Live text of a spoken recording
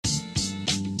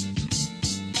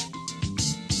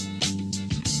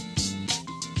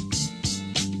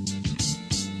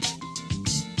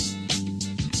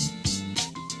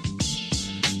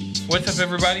What's up,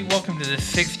 everybody? Welcome to the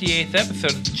 68th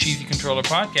episode of the Cheesy Controller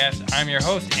Podcast. I'm your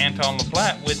host, Anton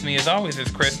LaPlatte. With me, as always,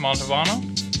 is Chris Montevano.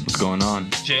 What's going on?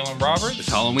 Jalen Roberts. It's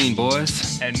Halloween,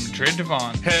 boys. And Madrid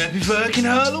Devon. Happy fucking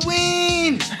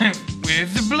Halloween!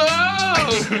 With the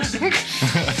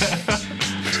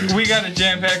blow! We got a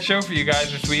jam-packed show for you guys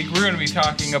this week. We're going to be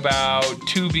talking about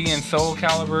 2B and Soul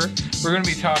Calibur. We're going to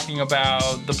be talking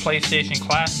about the PlayStation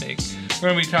Classic. We're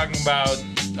going to be talking about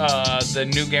the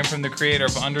new game from the creator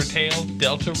of Undertale,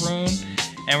 Deltarune.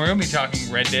 And we're going to be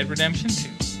talking Red Dead Redemption 2.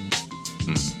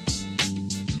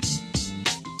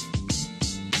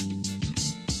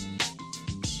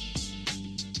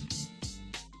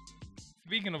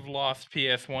 Speaking of lost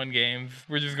PS1 games,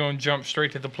 we're just going to jump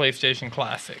straight to the PlayStation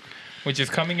Classic, which is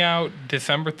coming out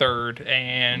December 3rd.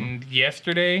 And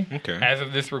yesterday, as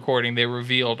of this recording, they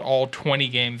revealed all 20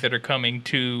 games that are coming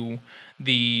to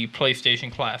the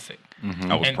PlayStation Classic.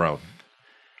 I was proud.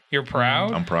 You're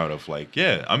proud? I'm proud of I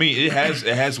mean, it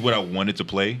has what I wanted to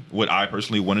play, what I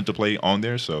personally wanted to play on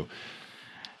there. So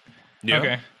yeah.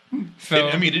 Okay. So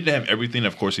I mean, it didn't have everything.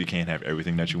 Of course, you can't have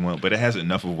everything that you want, but it has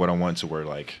enough of what I want to where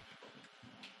I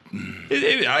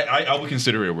would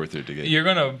consider it worth it to get. You're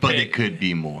gonna, but it could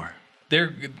be more.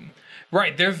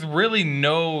 Right. There's really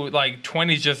no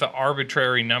 20 is just an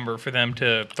arbitrary number for them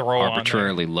to throw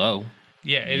arbitrarily on there. Low.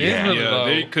 Yeah, it is really low.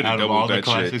 They could have doubled all the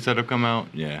classics that have come out.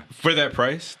 Yeah, for that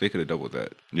price, they could have doubled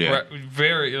that. Yeah,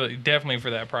 right, definitely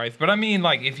for that price. But I mean,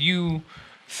 if you.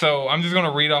 So I'm just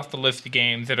gonna read off the list of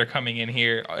games that are coming in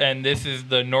here, and this is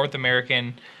the North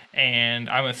American and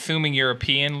I'm assuming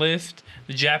European list.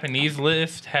 The Japanese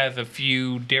list has a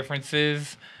few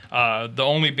differences. The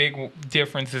only big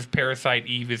difference is Parasite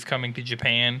Eve is coming to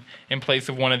Japan in place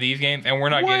of one of these games, and we're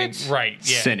not getting right.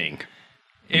 Yeah. Sinning.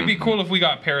 It'd be cool if we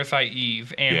got Parasite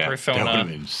Eve and Persona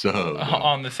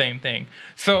on the same thing.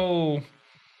 So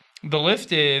the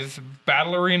list is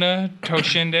Battle Arena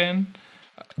Toshinden,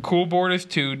 Cool Borders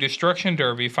 2, Destruction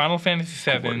Derby, Final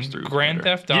Fantasy VII, Grand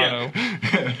Theft Auto.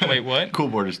 Yeah. Wait, what? Cool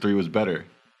Borders 3 was better.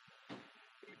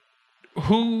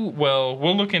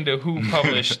 We'll look into who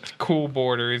published Cool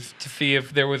Borders to see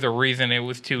if there was a reason it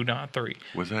was 2, not 3.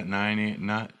 Was that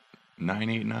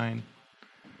 989?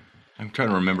 I'm trying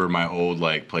to remember my old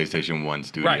PlayStation 1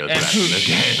 studios right. back in the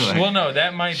day. Well, no,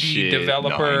 that might be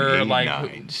developer,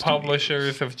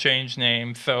 publishers have changed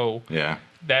names, so yeah,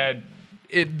 there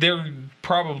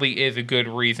probably is a good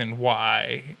reason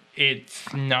why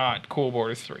it's not Cool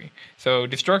Borders 3. So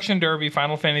Destruction Derby,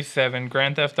 Final Fantasy VII,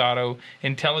 Grand Theft Auto,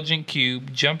 Intelligent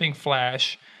Cube, Jumping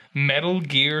Flash, Metal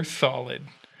Gear Solid,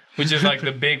 which is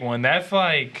the big one. That's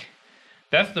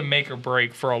the make or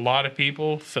break for a lot of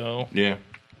people. So yeah,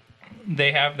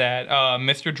 they have that.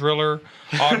 Mr. Driller,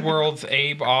 Oddworld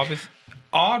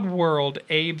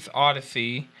Abe's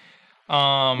Odyssey.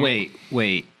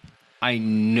 Wait. I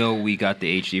know we got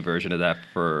the HD version of that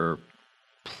for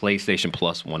PlayStation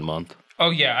Plus 1 month. Oh,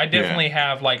 yeah. I definitely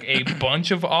have a bunch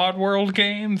of Oddworld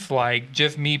games,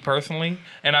 just me personally,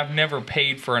 and I've never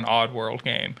paid for an Oddworld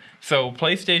game. So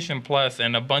PlayStation Plus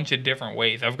in a bunch of different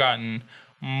ways, I've gotten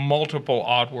multiple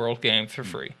Oddworld games for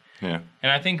free. Yeah.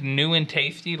 And I think new and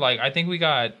tasty, I think we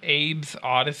got Abe's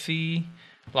Odyssey,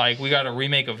 we got a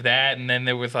remake of that, and then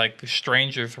there was The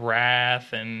Stranger's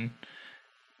Wrath, and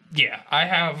yeah, I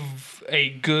have a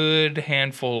good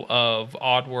handful of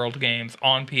Oddworld games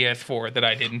on PS4 that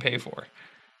I didn't pay for.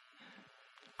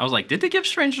 I was did they give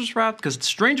Stranger's Wrath? Because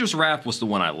Stranger's Wrath was the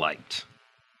one I liked.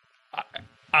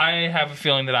 I have a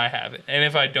feeling that I have it. And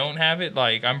if I don't have it,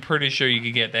 I'm pretty sure you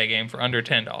could get that game for under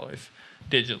 $10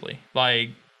 digitally.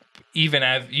 Even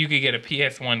as you could get a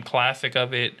PS1 classic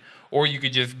of it, or you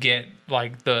could just get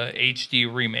the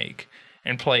HD remake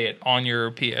and play it on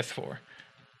your PS4.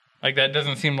 That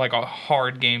doesn't seem like a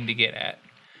hard game to get at.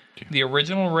 The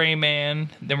original Rayman,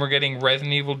 then we're getting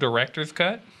Resident Evil Director's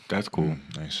Cut. That's cool.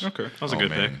 Nice. Okay. That was a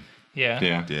good pick.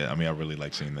 Yeah. Yeah, I mean, I really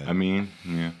like seeing that. I mean,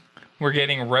 yeah. We're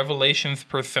getting Revelations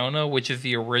Persona, which is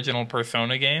the original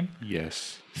Persona game.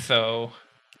 Yes. So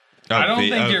I don't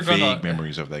think you're gonna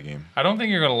memories of that game. I don't think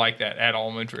you're gonna like that at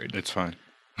all, Madrid. It's fine.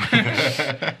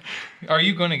 Are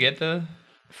you gonna get the?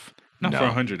 Not for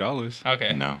 $100.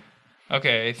 Okay. No.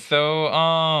 Okay, so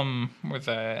where's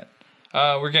that?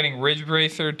 We're getting Ridge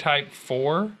Racer Type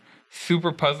 4,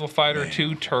 Super Puzzle Fighter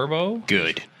 2 Turbo.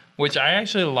 Good. Which I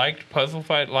actually liked Puzzle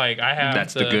Fighter. I have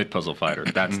That's the good Puzzle Fighter.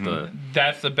 That's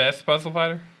That's the best Puzzle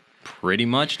Fighter? Pretty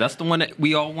much. That's the one that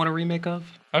we all want a remake of.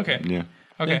 Okay. Yeah.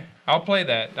 Okay. Yeah. I'll play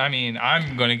that. I mean,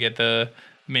 I'm going to get the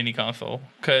mini console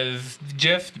because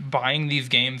just buying these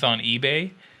games on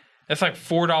eBay, that's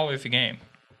 $4 a game.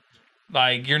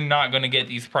 Like, you're not going to get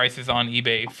these prices on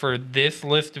eBay for this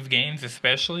list of games,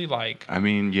 especially. Like, I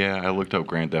mean, yeah, I looked up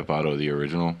Grand Theft Auto, the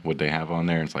original, what they have on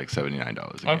there, and it's like $79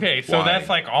 a game. okay, so Why? that's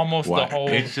like almost Why? the whole.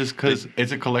 It's just because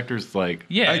it's a collector's, like...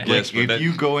 Yeah. I guess, but If that-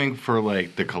 you going for,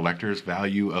 like, the collector's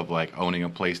value of, like, owning a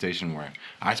PlayStation where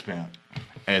I spent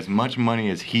as much money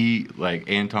as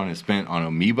Anton has spent on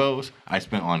Amiibos, I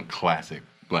spent on classic,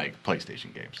 like,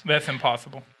 PlayStation games. That's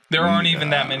impossible. There aren't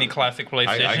even that many classic PlayStation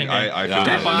I games. feel that.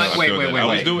 Define- I feel wait, that. wait, I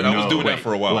was wait. doing that No,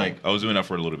 for a while. like- I was doing that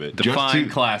for a little bit. Just Define to-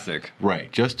 classic.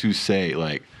 Right, just to say,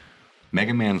 like,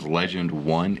 Mega Man's Legend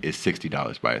 1 is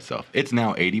 $60 by itself. It's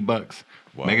now $80.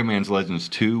 Wow. Mega Man's Legends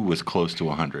 2 was close to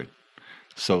 100.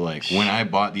 So, like, when I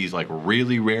bought these, like,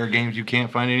 really rare games you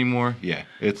can't find anymore, yeah,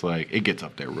 it's like, it gets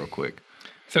up there real quick.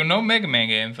 So no Mega Man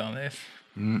games on this.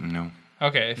 No.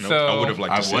 Okay, Nope. so I would have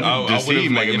liked I to see. wanted to see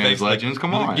would've, Mega if Man's they- Legends,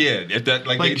 come on. Yeah, if that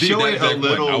like, Like, they did show that it a exact one,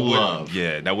 little I would- love.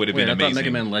 Yeah, that would have Wait, been I amazing. thought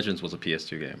Mega Man Legends was a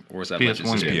PS2 game, or was that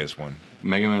PS1 Legends? game. PS1.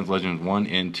 Mega Man's Legends 1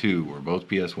 and 2 were both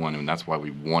PS1, and that's why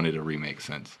we wanted a remake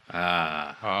since.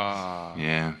 Ah.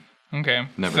 Yeah, okay,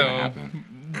 never so gonna happen.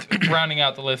 rounding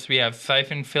out the list, we have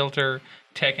Siphon Filter,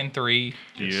 Tekken 3.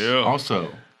 Yeah.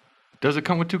 Also, does it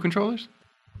come with 2 controllers?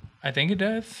 I think it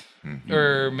does,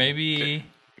 or maybe I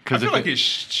Because feel like it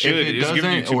should. if it It's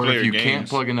giving you doesn't, or if two-player you games. can't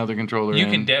plug another controller you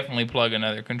in, can definitely plug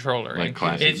another controller Like in.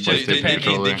 classic It's just PlayStation They depending.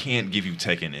 controller. can't give you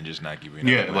Tekken and just not give you.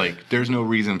 another yeah, one. like there's no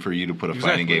reason for you to put a fighting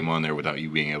Exactly. game on there without you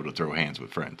being able to throw hands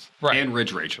with friends. Right. And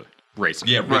Ridge Racer. Racing.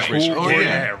 yeah, Ridge Right. Racer. Oh, yeah,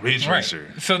 yeah. Ridge Right.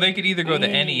 Racer. So they could either go the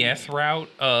NES route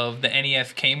of the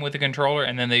NES came with a controller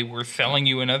and then they were selling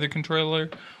you another controller,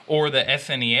 or the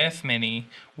SNES Mini,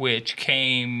 which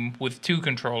came with 2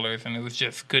 controllers and it was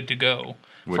just good to go.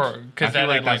 Which I Because feel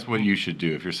like that's what you should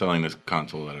do if you're selling this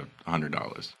console at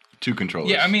 $100. 2 controllers.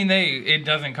 Yeah, I mean it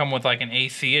doesn't come with like an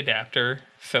AC adapter,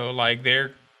 so like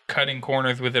they're cutting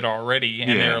corners with it already,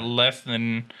 and Yeah.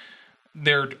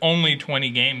 there are only 20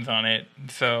 games on it,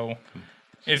 so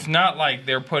it's not like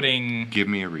they're putting give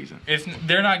me a reason.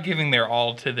 they're not giving their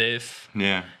all to this.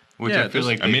 Yeah, which Yeah, I feel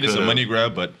like I mean, it's a could've- money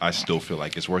grab, but I still feel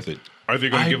like it's worth it. Are they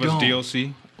going I to give us don't.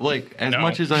 DLC? Like, as No.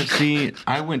 much as I've seen,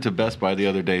 I went to Best Buy the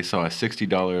other day, saw a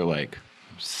 $60 like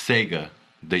Sega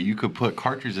that you could put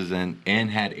cartridges in and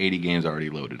had 80 games already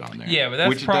loaded on there. Yeah, but that's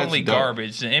Which- probably dope.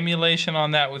 garbage. The emulation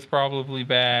on that was probably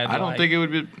bad. I don't like- think it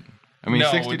would be. I mean,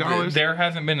 no, $60. There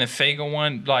hasn't been a Sega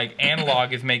one. Like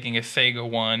Analog is making a Sega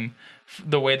one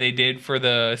the way they did for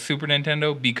the Super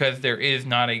Nintendo, because there is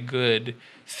not a good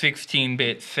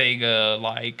 16-bit Sega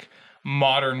like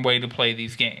modern way to play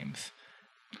these games.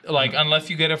 Like unless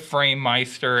you get a Frame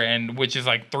Meister, and which is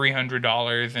like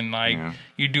 $300, and like Yeah.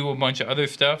 you do a bunch of other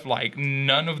stuff. Like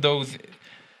none of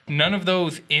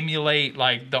those emulate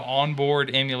like the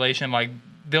onboard emulation. Like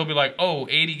they'll be like, oh,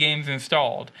 80 games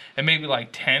installed, and maybe like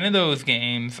 10 of those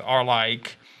games are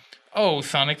like, oh,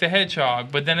 Sonic the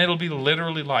Hedgehog, but then it'll be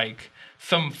literally like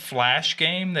some Flash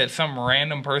game that some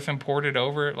random person ported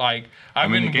over. Like I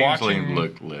I've mean, the been games watching.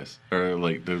 looked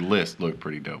the list looked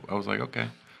pretty dope. I was like, okay,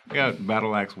 I got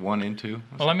Battle Axe 1 and 2.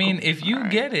 Well, I mean, if you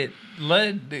get it,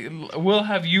 we'll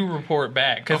have you report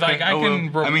back, because like I can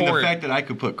report. I mean, the fact that I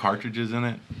could put cartridges in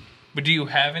it. But do you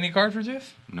have any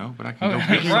cartridges? No, but I can Oh, go get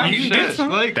right, some you get shit. some.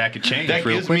 Like, That could change that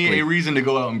real gives me quickly. a reason to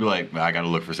go out and be like, I got to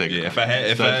look for Sega. Yeah, if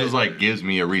cartridges. I had- It just like gives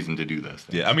me a reason to do this.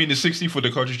 Yeah, I mean the 60 for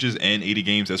the cartridges and 80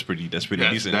 games, that's pretty decent.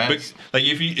 that's- But like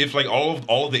if like all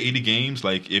of the 80 games,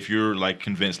 like if you're like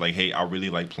convinced like, hey, I really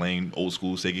like playing old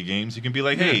school Sega games, you can be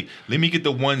like, hey, let me get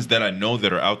the ones that I know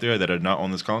that are out there that are not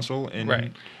on this console, and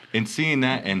Right. And seeing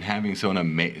that and having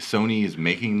Sony is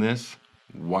making this,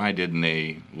 why didn't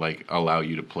they like allow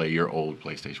you to play your old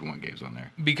PlayStation 1 games on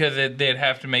there? Because they'd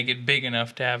have to make it big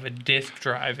enough to have a disc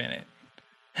drive in it.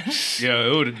 Yeah,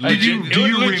 it would. Do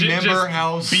you legit remember just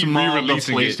how be small the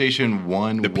re-releasing it. PlayStation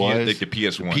 1 the was? like the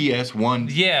PS1. PS1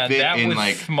 Yeah, fit that in was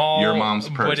like small, your mom's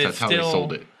but purse. it's That's how they still-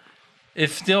 sold it.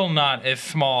 It's still not as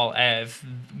small as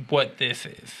what this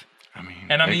is. I mean,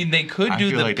 And I mean, they could I do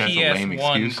feel the like that's a lame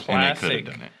PS1 excuse, and they could Classic.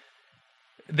 have done it.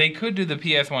 They could do the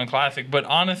PS1 Classic, but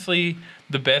honestly,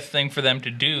 the best thing for them to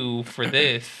do for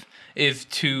this is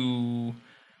to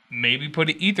maybe put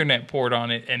an Ethernet port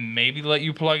on it, and maybe let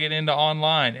you plug it into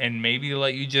online, and maybe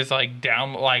let you just like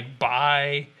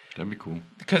buy. That'd be cool.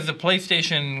 Because the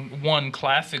PlayStation 1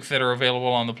 classics that are available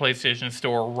on the PlayStation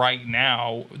Store right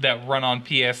now that run on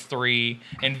PS3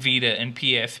 and Vita and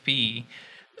PSP,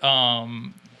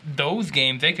 those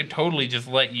games, they could totally just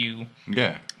let you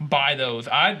Yeah, buy those.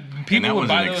 and People that would was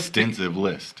buy an those. extensive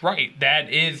list. Right,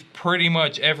 that is pretty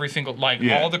much every single, like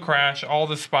Yeah. all the Crash, all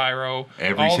the Spyro,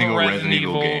 Every all single the Resident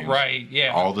Evil game. right?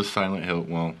 Yeah, All the Silent Hill,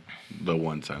 well, the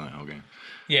one Silent Hill game.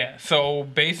 Yeah, so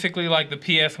basically, like the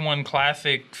PS1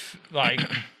 classics, like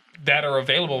that are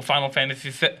available. Final Fantasy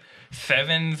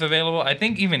VII's available. I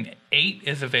think even 8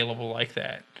 is available like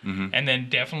that, and then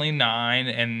definitely 9.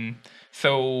 And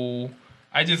so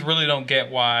I just really don't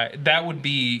get why that would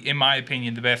be, in my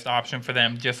opinion, the best option for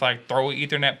them. Just like throw an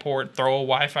Ethernet port, throw a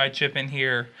Wi-Fi chip in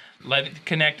here, let it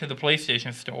connect to the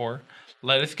PlayStation Store.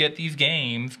 Let us get these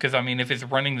games, because, I mean, if it's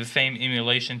running the same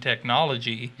emulation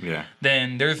technology,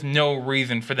 then there's no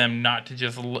reason for them not to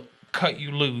just cut you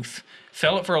loose,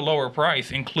 sell it for a lower price,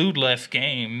 include less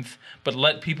games, but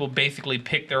let people basically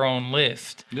pick their own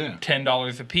list. Yeah.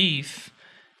 $10 a piece,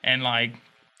 and, like,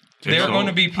 there are going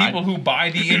to be people who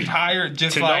buy the entire,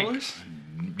 just $10?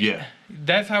 Yeah.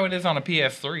 That's how it is on a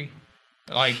PS3.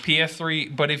 Like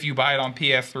PS3, but if you buy it on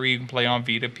PS3, you can play on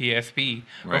Vita, PSP.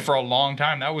 But Right. for a long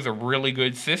time, that was a really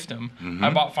good system. I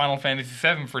bought Final Fantasy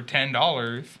VII for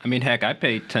 $10. I mean, heck, I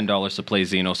paid $10 to play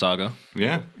Xenosaga.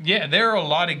 Yeah. Yeah, there are a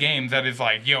lot of games that is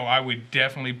like, yo, I would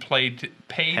definitely pay Heck,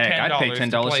 $10. I'd pay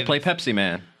 $10 to play this. Pepsi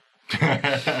Man.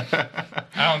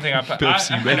 I don't think I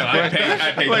paid.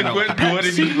 I paid Like what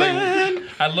did you like?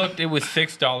 I looked. It was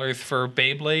 $6 for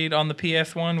Beyblade on the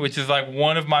PS1, which is like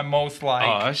one of my most like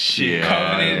Oh shit!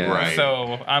 coveted. right.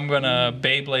 So I'm gonna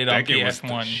Beyblade on That game was the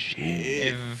PS1 shit.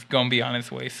 is gonna be on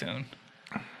its way soon.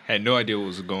 Had no idea what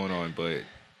was going on, but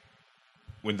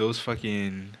when those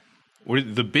fucking were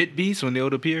the bit beasts when they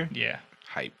would appear, Yeah.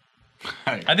 hype.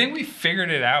 I think we figured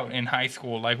it out in high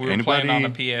school. Like we were playing on the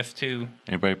PS2.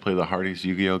 Anybody play the hardest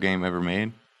Yu-Gi-Oh game ever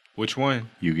made? Which one?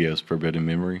 Yu-Gi-Oh's Forbidden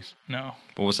Memories. No.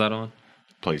 What was that on?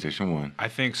 PlayStation 1. I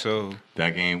think so.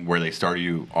 That game where they started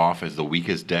you off as the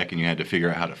weakest deck and you had to figure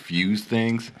out how to fuse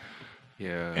things.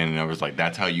 Yeah. And I was like,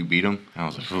 that's how you beat them. I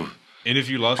was like, ooh. And if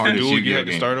you lost the Hardest duel, you Yu-Gi-Oh had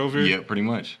to game. start over Yeah, pretty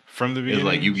much. from the It's beginning.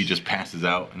 like Yugi just passes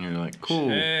out and you're like, cool,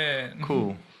 Shit.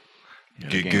 cool. Yeah,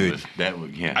 Get the game good. Was, that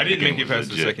was, yeah, I the didn't game make it was past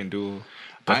the legit. second duel.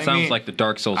 That I sounds mean, like the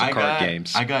Dark Souls of card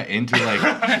games. I got into like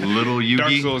little Yugi.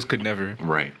 Dark Souls could never.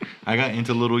 Right. I got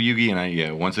into little Yugi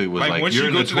and once it was like once you're you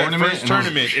in go the to that tournament. first and I was-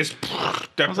 tournament, it's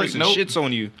that was like, person nope. shits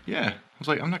on you. Yeah. I was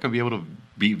like, I'm not gonna be able to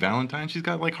beat Valentine. She's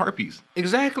got like harpies.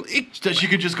 Exactly. That she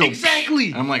could just go Exactly.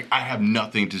 And I'm like, I have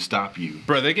nothing to stop you.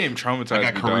 Bro, that game traumatized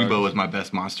I got me, Karibo dog. as my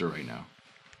best monster right now.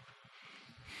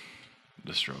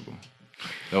 The struggle.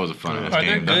 That was a fun ass Are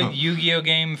there game. though. good Yu-Gi-Oh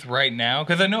games right now?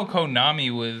 Because I know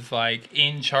Konami was like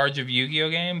in charge of Yu-Gi-Oh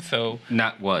games, so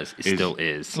Not was, it Is- still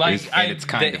is. like And it's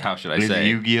kind of, how should I Is say?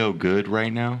 Yu-Gi-Oh good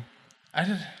right now? I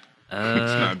just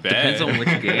not bad. Depends on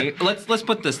which game. Let's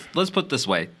put this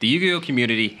way. The Yu-Gi-Oh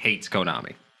community hates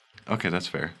Konami, Okay, that's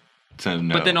fair. So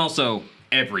no. but then also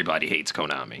everybody hates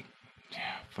Konami.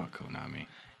 fuck Konami.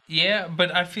 yeah,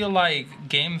 but I feel like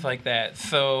games like that.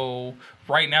 So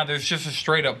right now, there's just a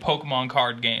straight up Pokemon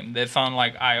card game that's on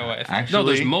like iOS. Actually, No,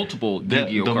 there's multiple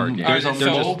Yu-Gi-Oh card games. There's a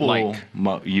They're just mobile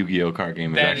like- Yu-Gi-Oh card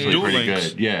game. Is That actually is- pretty Duel Links.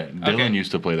 good. Yeah, Dylan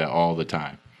used to play that all the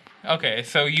time. Okay,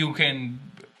 so you can.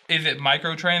 Is it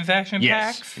microtransaction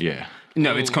Yes. packs? Yeah.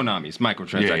 No, it's Konami's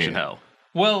microtransaction Yeah, yeah. hell.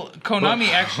 Well, Konami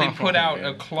actually put out man.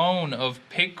 a clone of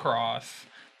Picross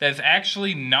that's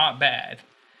actually not bad.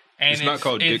 And It's not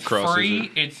called Dick Cross, is free.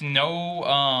 it? It's no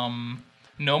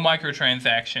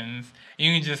microtransactions.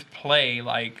 You can just play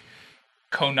like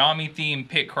Konami themed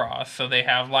Picross. So they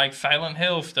have like Silent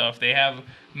Hill stuff. They have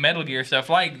Metal Gear stuff.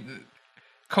 Like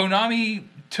Konami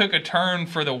took a turn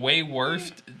for the way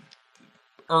worst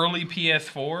early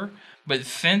PS4, but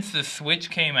since the Switch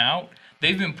came out,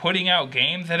 they've been putting out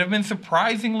games that have been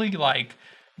surprisingly like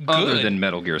good. Other than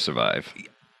Metal Gear Survive.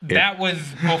 That was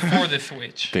before the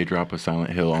Switch. They drop a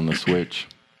Silent Hill on the Switch.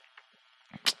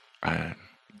 I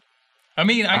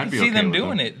mean, I I'd can be see okay them with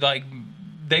doing them. it. Like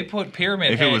they put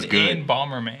Pyramid If it was Head good. in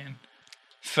Bomberman.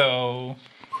 So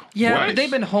Yeah, Right. but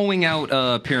they've been hoeing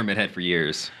out Pyramid Head for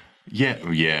years. yeah.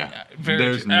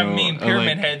 There's I no- mean, like,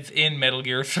 Pyramid Head's in Metal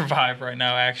Gear Survive right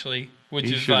now, actually, which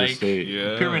He is should have like stayed.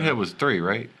 Yeah. Pyramid Head was 3,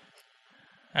 right?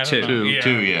 I don't Two. know. Two. Yeah.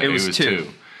 Two. Yeah. It was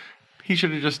two. He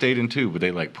should have just stayed in 2, but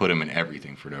they like put him in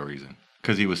everything for no reason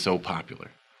because he was so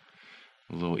popular.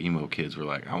 The little emo kids were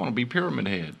like, I want to be Pyramid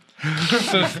Head.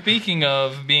 So speaking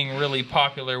of being really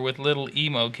popular with little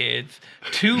emo kids,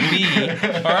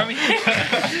 2B, or I mean,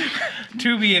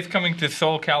 2B is coming to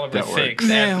Soul Calibur That 6 works.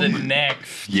 as the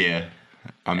next Yeah.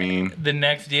 I mean,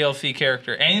 DLC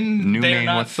character, and New they're name,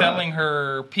 not what's up? selling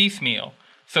her piecemeal.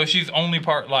 So she's only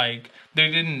part like they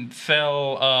didn't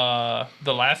sell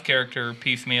the last character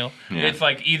piecemeal. Yeah. It's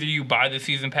like either you buy the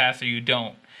season pass or you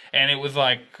don't. And it was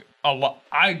like a lot.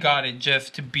 I got it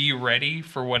just to be ready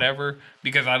for whatever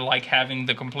because I like having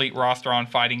the complete roster on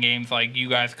fighting games. Like you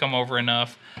guys come over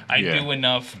enough. I Yeah. do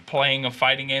enough playing of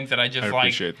fighting games that I just I like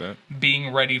appreciate that.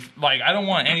 being ready. Like I don't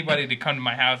want anybody to come to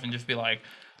my house and just be like,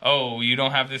 "Oh, you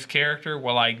don't have this character?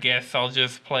 Well, I guess I'll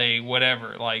just play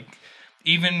whatever." Like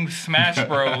even Smash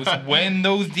Bros. When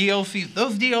those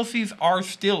DLCs are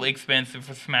still expensive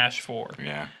for Smash 4.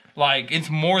 Yeah. Like it's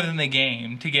more than the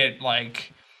game to get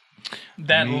like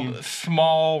that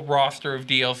small roster of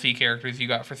DLC characters you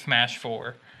got for Smash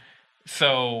 4.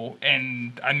 So,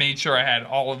 and I made sure I had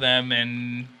all of them,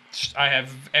 and I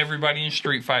have everybody in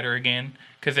Street Fighter again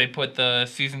because they put the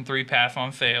Season 3 pass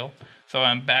on sale. So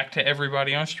I'm back to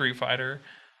everybody on Street Fighter,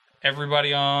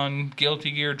 everybody on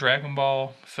Guilty Gear, Dragon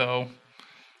Ball. So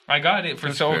I got it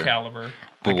for Soul fair. Calibur.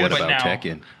 But what But about now-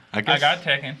 Tekken? I guess. I got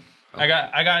Tekken.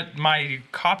 I got my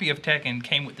copy of Tekken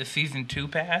came with the Season 2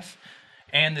 pass,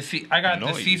 and I got the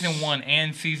Nice. Season 1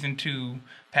 and Season 2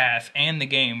 pass and the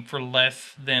game for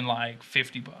less than like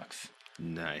 $50.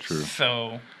 Nice. True.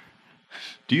 So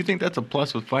Do you think that's a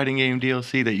plus with fighting game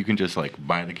DLC that you can just like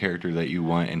buy the character that you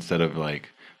want instead of like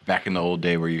back in the old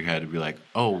day where you had to be like,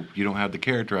 oh, you don't have the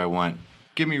character I want.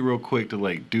 Give me real quick to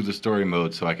like do the story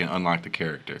mode so I can unlock the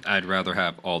character. I'd rather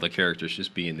have all the characters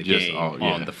just be in the Just game all-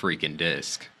 yeah. on the freaking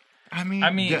disc. I mean, I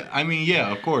mean- yeah,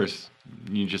 of course.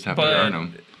 You just have to but earn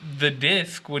them. the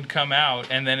disc would come out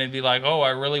and then it'd be like, oh, I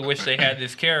really wish they had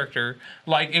this character.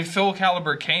 Like if Soul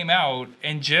Calibur came out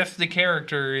and just the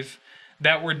characters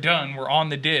that were done were on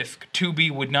the disc,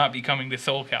 2B would not be coming to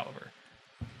Soul Calibur.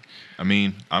 I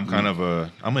mean, I'm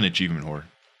an achievement whore.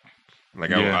 Like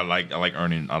Yeah. I like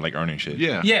earning shit.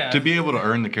 Yeah. Yeah. To be able to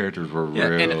earn the characters were real.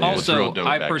 and was also, real dope I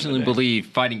back in the personally day. believe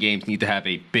fighting games need to have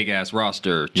a big ass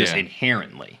roster just Yeah.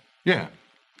 inherently. Yeah.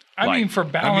 I Like, mean, for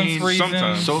balance mean, reasons,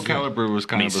 sometimes- Soul Calibur was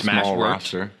kind of a Smash small worked.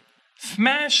 roster.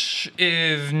 Smash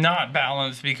is not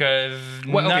balanced because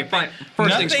Well, okay, nothing, fine.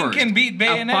 First things nothing first. can beat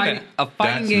Bayonetta. A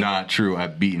fighting That's game. not true.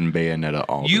 I've beaten Bayonetta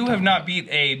all the You have time. not beat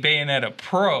a Bayonetta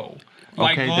Pro.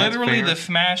 Like Okay, that's literally fair. the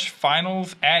Smash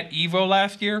Finals at EVO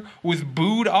last year was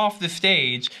booed off the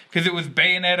stage because it was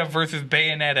Bayonetta versus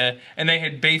Bayonetta, and they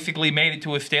had basically made it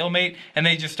to a stalemate, and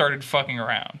they just started fucking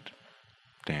around.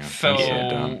 Damn. So, I'm so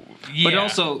dumb. yeah.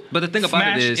 But the thing about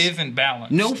Smash it is, isn't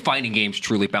balanced. no fighting game's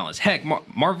truly balanced. Heck,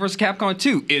 Marvel vs. Capcom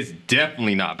 2 is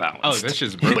definitely not balanced. Oh, that's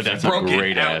just But that's a broken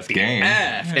great out ass the game.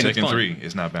 ass, and it's Tekken fun. 3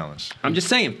 is not balanced. I'm just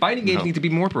saying, fighting games No. need to be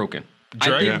more broken.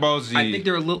 Dragon Ball Z I think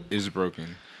they're a little. is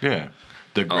broken. Yeah.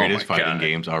 The greatest my fighting God.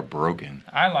 games are broken.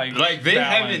 I like Like they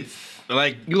balance.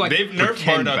 haven't You like they've nerfed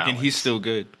pretend Bardock and balance. he's still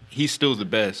good. He's still the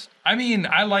best. I mean,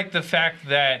 I like the fact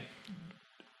that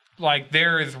like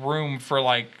there is room for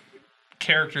like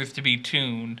characters to be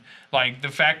tuned. Like the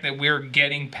fact that we're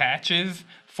getting patches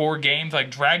for games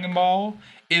like Dragon Ball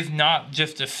is not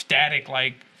just a static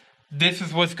like this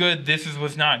is what's good, this is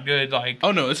what's not good. Like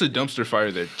Oh no, it's a dumpster fire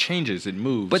that changes, it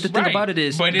moves. But the thing Right, about it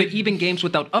is, but but it- even games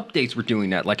without updates were doing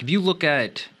that. Like if you look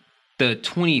at the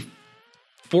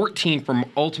 2014 from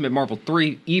Ultimate Marvel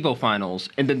 3 Evo Finals,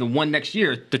 and then the one next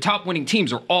year, the top winning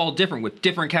teams are all different with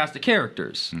different cast of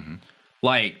characters.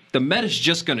 Like the meta's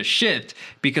just gonna shift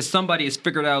because somebody has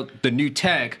figured out the new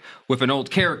tech with an old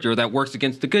character that works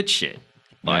against the good shit.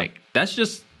 Like that's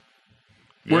just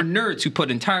we're nerds who put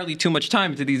entirely too much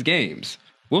time into these games.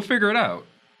 We'll figure it out.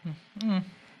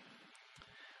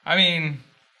 I mean,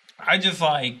 I just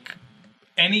like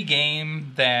any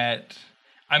game that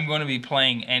I'm going to be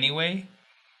playing anyway,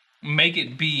 make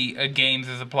it be a games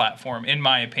as a platform, in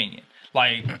my opinion.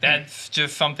 Like, that's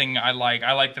just something I like.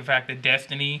 I like the fact that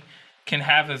Destiny can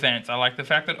have events. I like the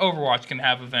fact that Overwatch can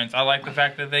have events. I like the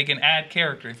fact that they can add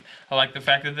characters. I like the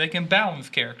fact that they can balance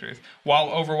characters. While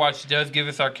Overwatch does give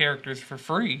us our characters for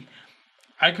free,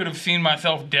 I could have seen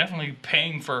myself definitely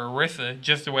paying for Orisa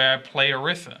just the way I play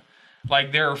Orisa.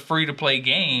 Like, there are free-to-play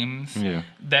games Yeah.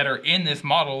 that are in this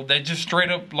model that just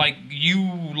straight up, like, you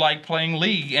like playing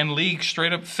League, and League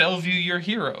straight up sells you your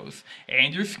heroes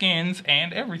and your skins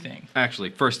and everything. Actually,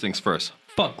 first things first.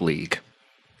 Fuck League.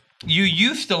 You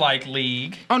used to like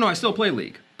League. Oh no, I still play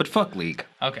League, but fuck League.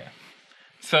 Okay.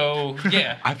 So,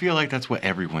 yeah. I feel like that's what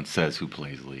everyone says who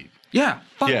plays League. Yeah,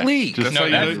 fuck Yeah, League. just- That's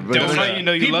No, how you that's know, that's how you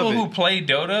know you People love who it. play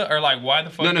Dota are like, why the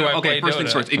fuck No, do I okay, play first Dota?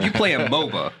 things first. If you play a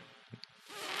MOBA,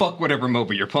 fuck whatever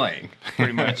MOBA you're playing.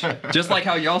 Pretty much. Just like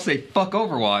how y'all say fuck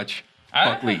Overwatch,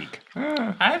 fuck League.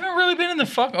 I haven't really been in the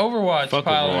fuck Overwatch Fuck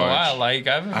pile in a Overwatch. while. Like,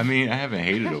 I mean, I haven't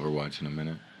hated Overwatch in a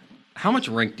minute. How much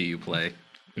rank do you play?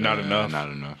 Not enough. Not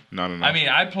enough. Not enough. I mean,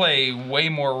 I play way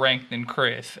more ranked than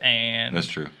Chris, and That's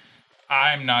true.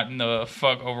 I'm not in the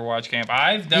fuck Overwatch camp.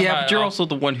 I've done Yeah, my, but you're also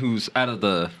the one who's out of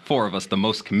the four of us the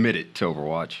most committed to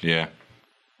Overwatch. Yeah.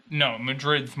 No,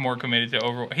 Madrid's more committed to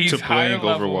Overwatch. He's to higher playing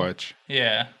level. Overwatch.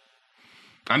 Yeah.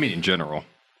 I mean, in general,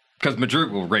 because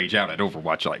Madrid will rage out at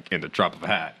Overwatch like in the drop of a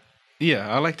hat. Yeah,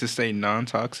 I like to stay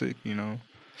non-toxic, you know.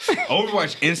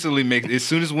 Overwatch instantly makes, as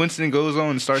soon as Winston goes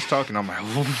on and starts talking, I'm like,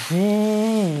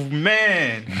 ooh,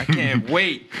 man, I can't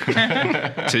wait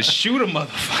to shoot a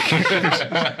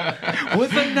motherfucker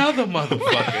with another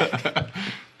motherfucker.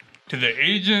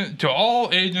 To all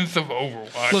agents of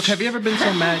Overwatch. Look, have you ever been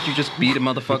so mad you just beat a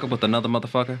motherfucker with another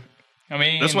motherfucker? I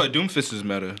mean, That's why Doomfist is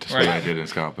meta. That's what I did in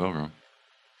Scott Pilgrim.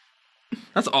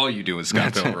 That's all you do in Scott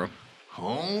That's it. Pilgrim.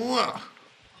 Oh,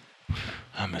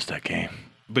 I missed that game.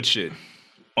 But shit.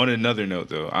 On another note,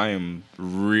 though, I am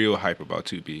real hype about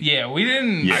 2B. Yeah, we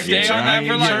didn't Yeah, stay yeah. on that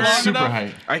for like You're long super enough.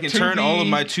 hype. I can 2B. turn all of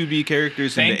my 2B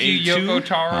characters Thank into you, A2. Yoko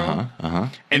Taro.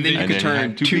 And then you And can then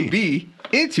turn have 2B. 2B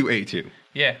into A2.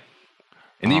 Yeah.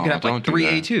 And then you Oh, can have like don't do 3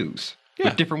 that. A2s Yeah.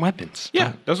 with different weapons.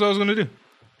 Yeah, that's what I was going to do.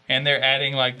 And they're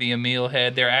adding like the Emil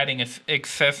head. They're adding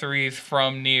accessories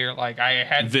from Nier. Like I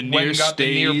had The went Nier and got the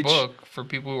Nier stage. book for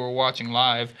people who were watching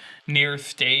live. Nier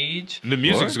stage. The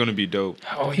music's What? going to be dope.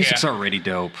 Oh yeah. Music's already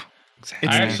dope.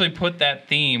 I actually put that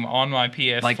theme on my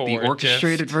PS4. Like the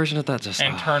orchestrated just- version of that. Just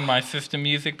and turn my system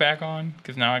music back on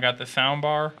because now I got the sound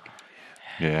bar.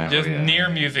 Yeah. Just yeah. Nier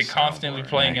music constantly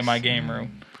playing in my game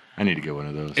room. I need to get one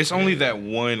of those. It's only that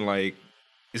one, like,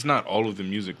 it's not all of the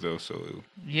music, though, so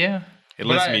Yeah. it But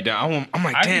lets I- me down. I'm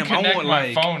like, I damn, can I connect want, my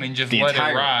like... phone and just the let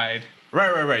entire- it ride.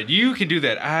 Right. You can do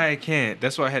that. I can't.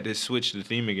 That's why I had to switch the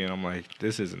theme again. I'm like,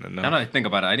 this isn't enough. Now that I think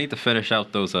about it, I need to finish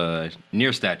out those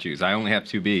Nier statues. I only have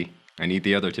 2B. I need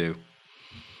the other two.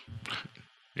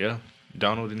 Yeah.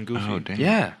 Donald and Goofy. Oh, damn.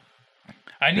 Yeah.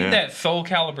 I need Yeah. that Soul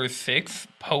Calibur 6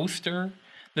 poster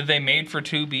that they made for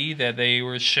 2B that they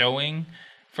were showing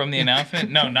from the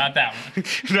announcement. No, not that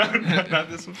one. Not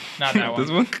this one. Not that one.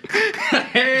 one?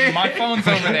 My phone's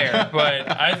over there,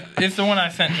 but it's the one I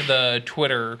sent to the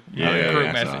Twitter Yeah,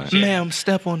 group I saw message. it. Yeah. Ma'am,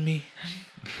 step on me.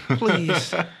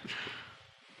 Please.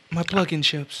 My plug-in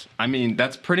chips. I mean,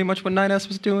 that's pretty much what 9S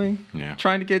was doing. Yeah.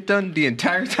 Trying to get done the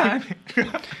entire time.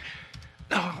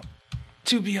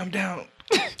 2B, I'm down.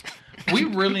 We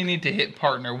really need to hit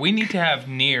partner. We need to have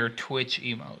Nier Twitch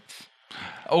emotes.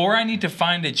 Or I need to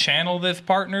find a channel that's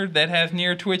partnered that has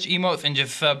Nier Twitch emotes and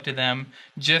just sub to them,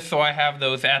 just so I have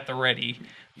those at the ready.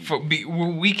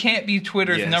 We can't be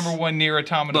Twitter's Yes. number one Nier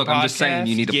Automata Look, podcast. I'm just saying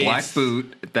you need a black Yes.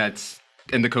 boot.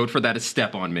 And the code for that is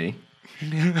step on me.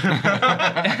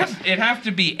 It have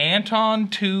to be Anton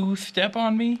to step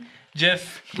on me. Just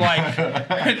like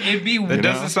it'd be That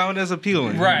doesn't sound as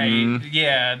appealing. right.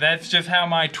 Yeah, that's just how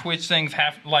my Twitch things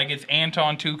have. Like it's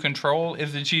Anton 2 control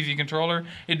is the cheesy controller.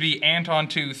 It'd be Anton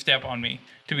 2 step on me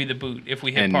to be the boot if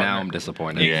we hit And partner. now I'm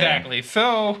disappointed. Yeah. Exactly.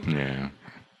 So Yeah.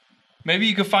 maybe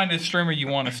you could find a streamer you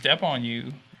want to step on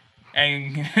you,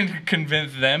 and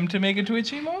convince them to make a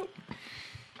Twitch emote.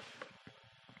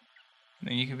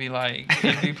 Then you could be like,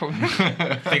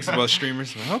 Thinks about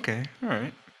streamers. Okay, all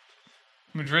right.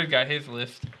 Madrid got his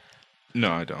list.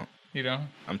 No, I don't. You know,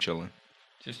 I'm chilling.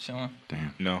 just chilling.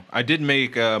 Damn. No, I did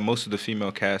make most of the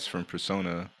female cast from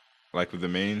Persona, like with the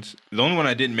mains. The only one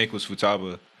I didn't make was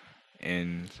Futaba,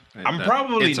 and I'm That-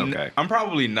 probably it's okay. I'm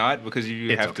probably not because you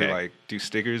It's have okay. to like do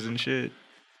stickers and shit.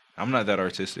 I'm not that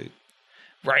artistic.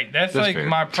 Right. That's That's like fair.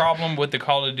 my problem with the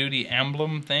Call of Duty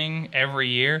emblem thing every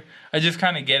year. I just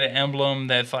kind of get an emblem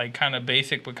that's like kind of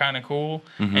basic but kind of cool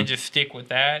and just stick with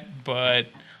that. But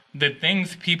the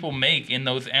things people make in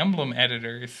those emblem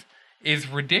editors is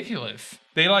ridiculous.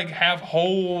 They like have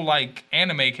whole like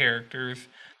anime characters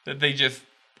that they just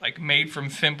like made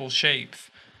from simple shapes.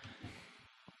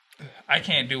 I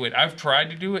can't do it. I've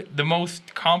tried to do it. The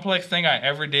most complex thing I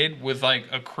ever did was like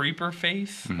a creeper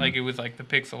face. Like it was like the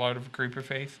pixel art of a creeper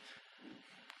face.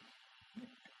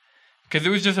 Because it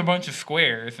was just a bunch of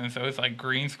squares, and so it's like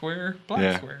green square, black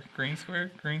Yeah. square, green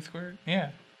square, green square. Yeah.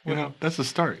 You know, that's the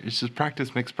start. It's just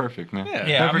practice makes perfect, man. Yeah.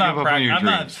 Yeah, Never I'm not. give up on your I'm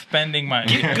not dreams. spending my.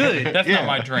 good. That's Yeah. not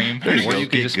my dream. Or go. you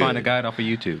could Get just find a good. guide off of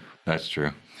YouTube. That's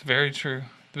true. It's very true.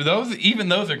 Even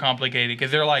those are complicated because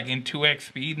they're like in 2x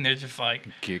speed, and they're just like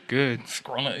Get good.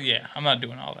 scrolling. Yeah, I'm not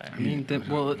doing all that. I mean,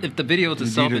 if the video is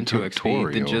itself need a in 2x speed,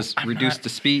 then tutorial. just reduce the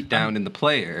speed down in the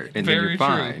player, and then Very you're true.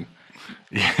 fine.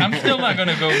 I'm still not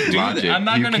gonna go do Logic. that. I'm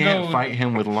not you gonna can't go. fight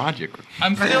him with logic.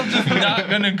 I'm still just not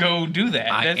gonna go do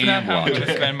that. I That's not am how I'm gonna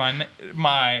logic. spend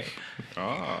my.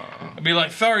 I'd be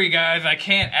like, sorry guys, I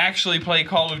can't actually play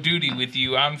Call of Duty with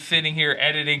you. I'm sitting here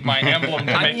editing my emblem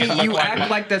to I make it mean, look you like.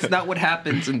 act like that's not what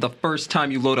happens in the first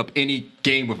time you load up any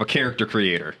game with a character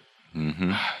creator.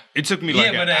 It took me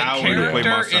like yeah, but an a hour to play character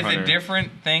Monster is Hunter. a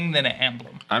different thing than an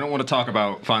emblem. I don't want to talk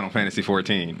about Final Fantasy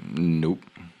 14. Nope.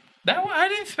 That one, I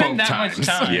didn't spend Both that much times.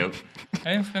 time. Yep.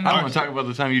 I didn't spend I that don't want much to talk about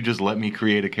the time you just let me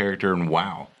create a character in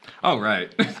WoW. Oh,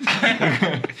 right.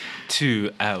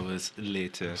 2 hours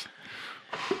later.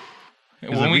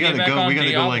 When we get back on we gotta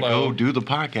Diablo, go do the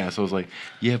podcast. I was like,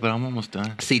 yeah, but I'm almost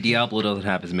done. See, Diablo doesn't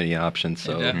have as many options,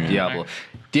 so It definitely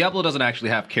Diablo doesn't actually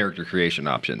have character creation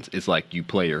options. It's like you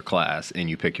play your class and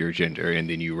you pick your gender and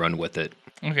then you run with it.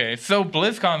 Okay, so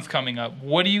BlizzCon's coming up.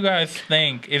 What do you guys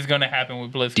think is going to happen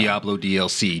with BlizzCon? Diablo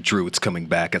DLC, Druid's coming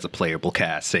back as a playable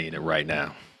cast, saying it right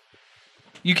now.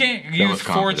 You can't use was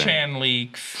confident. 4chan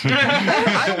leaks.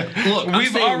 Look,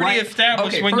 We've already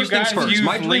established when you first things guys first, use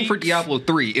my dream for leaks- Diablo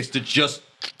 3 is to just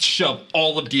shove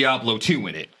all of Diablo 2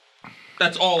 in it.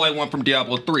 That's all I want from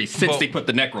Diablo 3 since But- they put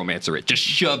the Necromancer in. Just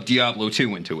shove Diablo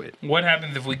 2 into it. What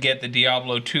happens if we get the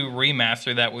Diablo 2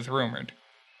 remaster that was rumored?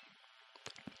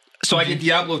 So I get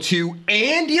Diablo 2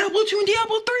 and Diablo 2 and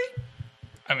Diablo 3?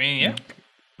 I mean, yeah.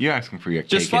 You're asking for your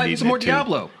Just cake slide and in eating some more it too.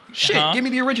 Diablo. Shit, Huh? give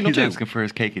me the original He's too. asking for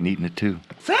his cake and eating it too.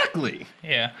 Exactly.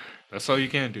 Yeah. That's all you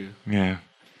can do. Yeah.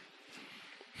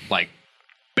 Like,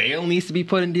 Bale needs to be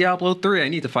put in Diablo 3. I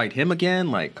need to fight him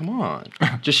again. Like, come on.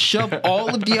 Just shove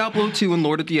all of Diablo 2 and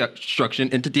Lord of Destruction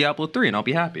into Diablo 3 and I'll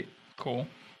be happy. Cool.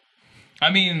 I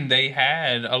mean, they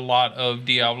had a lot of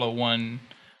Diablo 1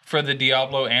 for the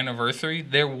Diablo anniversary.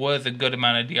 There was a good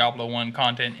amount of Diablo 1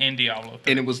 content in Diablo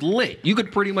 3. And it was lit. You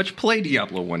could pretty much play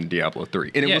Diablo 1 and Diablo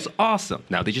 3. And it Yeah. was awesome.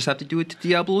 Now they just have to do it to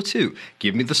Diablo 2.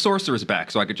 Give me the sorcerers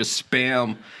back so I could just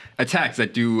spam attacks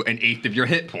that do 1/8 of your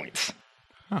hit points.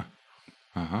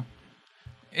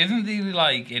 Isn't the,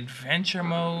 like, adventure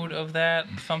mode of that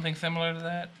something similar to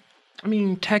that? I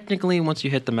mean, technically, once you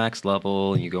hit the max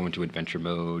level and you go into adventure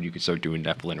mode, you can start doing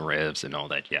Nephilim rifts and all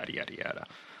that yada yada yada.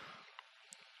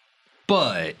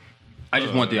 But I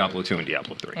just want Diablo 2 and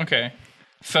Diablo 3. Okay.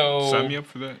 So Sign me up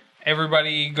for that.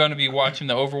 everybody going to be watching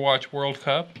the Overwatch World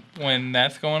Cup when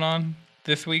that's going on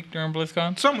this week during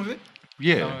BlizzCon? Some of it.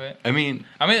 Yeah. Some of it. I mean,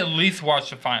 I mean, at least watch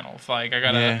the finals. Like, I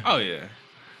gotta Yeah. Oh, yeah.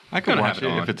 I could Gonna watch have it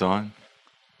it on. if it's on.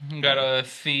 gotta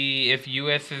see if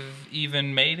US has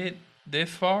even made it this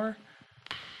far.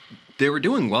 They were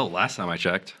doing well last time I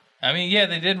checked. I mean, yeah,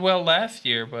 they did well last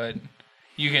year, but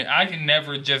I can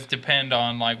never just depend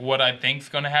on like what I think's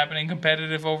going to happen in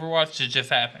competitive Overwatch to just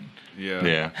happen. Yeah.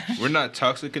 Yeah. We're not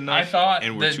toxic enough. I thought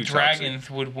and we're the too Dragons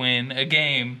would win a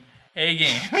game.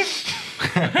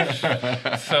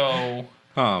 So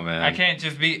Oh man. I can't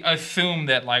just assume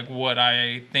that like what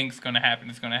I think's going to happen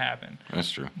is going to happen. That's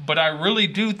true. But I really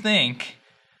do think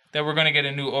that we're going to get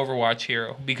a new Overwatch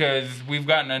hero because we've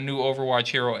gotten a new Overwatch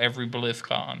hero every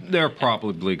BlizzCon. They're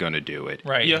probably going to do it.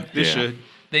 Right. Yeah, they Yeah. should.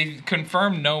 They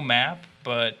confirmed no map,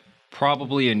 but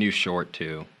Probably a new short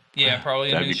too. yeah, probably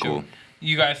a That'd new be cool. show.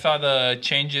 You guys saw the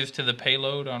changes to the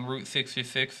payload on Route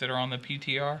 66 that are on the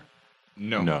PTR?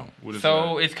 No. No. What is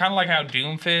So it's kind of like how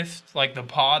Doomfist, like the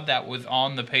pod that was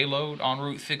on the payload on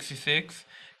Route 66.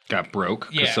 Got broke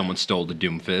because Yeah. someone stole the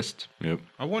Doomfist. Yep. that?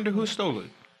 I wonder who stole it.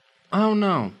 Oh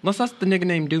no. Let's ask the nigga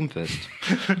named Doomfist.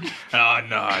 Ah,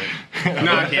 nah.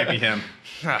 No, it can't be him.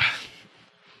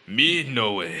 Me?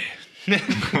 No way.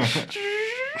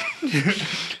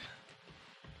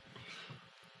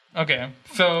 Okay,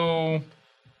 so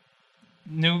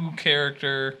new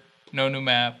character, no new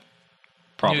map.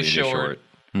 Probably New a new short.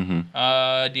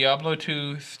 short. Diablo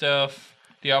 2 stuff,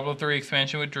 Diablo 3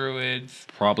 expansion with druids.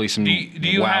 Probably some Do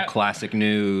you WoW have- classic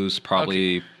news.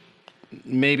 Probably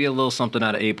maybe a little something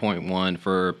out of 8.1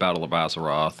 for Battle of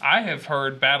Azeroth. I have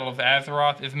heard Battle of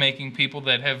Azeroth is making people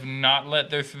that have not let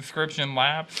their subscription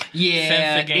lapse Yeah,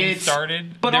 since the game it's-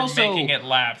 started. but they're also- making it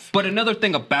lapse. But another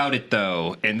thing about it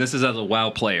though, and this is as a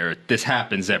WoW player, this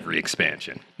happens every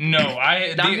expansion. No,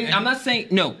 I'm not saying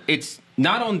no. It's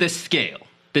not on this scale.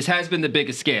 This has been the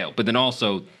biggest scale, but then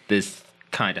also this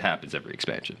kind of happens every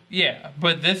expansion. Yeah,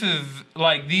 but this is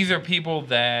like these are people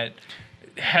that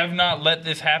have not let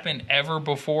this happen ever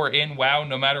before in WoW,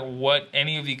 no matter what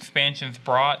any of the expansions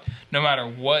brought, no matter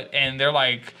what, and they're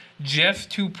like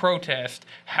just to protest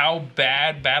how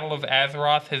bad Battle of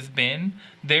Azeroth has been,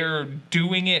 they're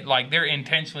doing it like they're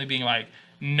intentionally being like,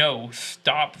 no,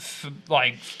 stop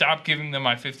giving them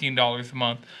my $15 a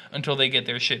month until they get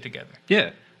their shit together.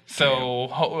 Yeah.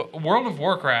 So World of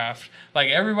Warcraft, like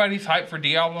everybody's hyped for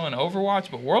Diablo and Overwatch,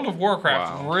 but World of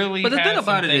Warcraft really. But the has thing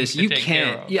about some it things is, to you take care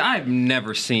can't. of. Yeah, I've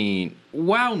never seen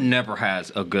WoW. Never has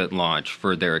a good launch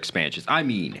for their expansions. I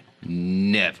mean,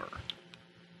 never.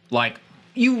 Like,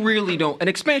 you really don't. An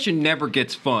expansion never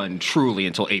gets fun truly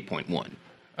until 8.1,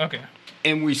 Okay.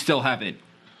 and we still haven't.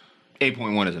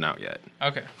 8.1 isn't out yet.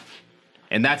 Okay.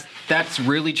 And that's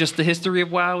really just the history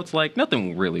of WoW. It's like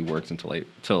nothing really works until the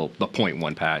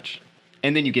 0.1 patch.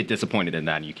 And then you get disappointed in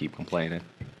that and you keep complaining.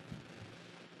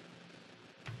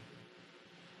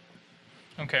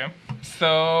 Okay.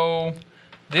 So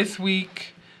this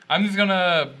week,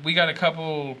 we got a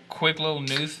couple quick little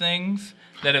news things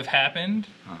that have happened.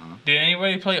 Did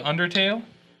anybody play Undertale?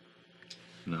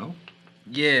 No.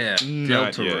 Yeah, Not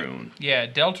yet. Deltarune. Yeah,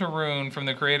 Deltarune from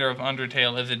the creator of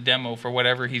Undertale is a demo for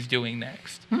whatever he's doing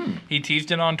next. He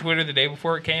teased it on Twitter the day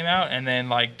before it came out, and then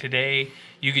like today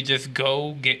you could just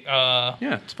go get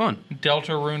Yeah, it's fun.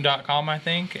 Deltarune.com, I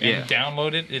think, and Yeah.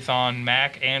 download it. It's on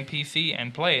Mac and PC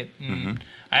and play it. And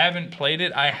I haven't played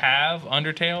it. I have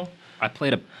Undertale, I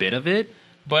played a bit of it.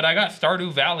 but I got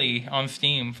Stardew Valley on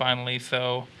Steam finally,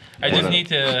 so I just What need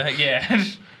to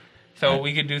So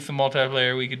we could do some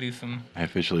multiplayer. We could do some. I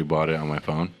officially bought it on my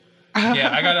phone.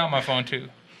 Yeah, I got it on my phone too,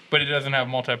 but it doesn't have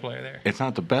multiplayer there. It's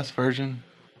not the best version,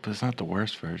 but it's not the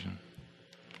worst version.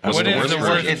 What is the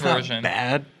worst It's version? not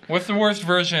bad. What's the worst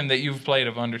version that you've played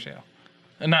of Undertale?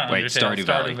 Not Wait, Undertale,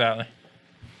 Stardew Valley.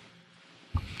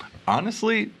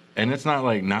 Honestly, and it's not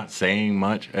like not saying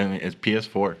much. I mean, it's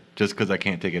PS4, just because I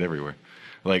can't take it everywhere.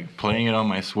 Like playing it on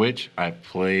my Switch, I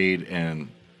played and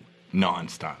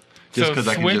nonstop. Just So because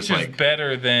I can Switch just is like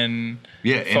better than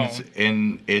and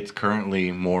phone. it's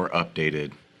currently more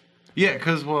updated. Yeah,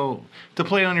 because well, to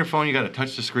play it on your phone, you got to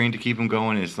touch the screen to keep them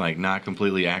going. It's like not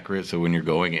completely accurate. So when you're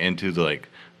going into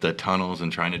the tunnels and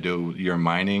trying to do your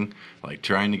mining, like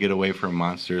trying to get away from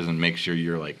monsters and make sure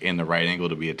you're like in the right angle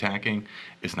to be attacking,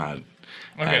 it's not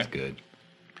as good.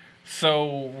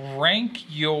 So rank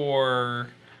your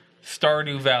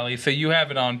Stardew Valley. So you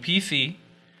have it on PC,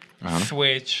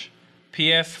 Switch,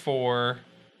 PS4,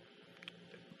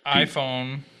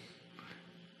 iPhone.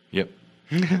 Yep.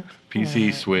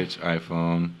 PC, Switch,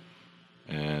 iPhone,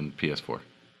 and PS4.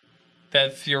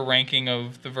 That's your ranking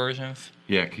of the versions.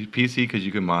 Yeah, PC because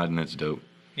you can mod and it's dope.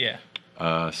 Yeah.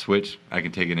 Switch, I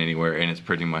can take it anywhere, and it's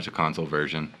pretty much a console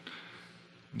version.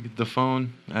 The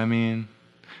phone, I mean,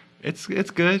 it's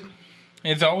good.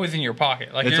 It's always in your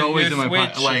pocket. Like It's your always in my Switch,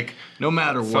 pocket. Like no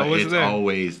matter what, always it's there.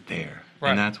 always there,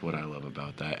 Right. and that's what I love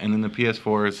about that. And then the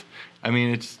PS4 is, I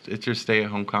mean, it's your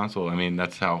stay-at-home console. I mean,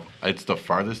 that's how it's the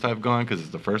farthest I've gone because it's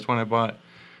the first one I bought.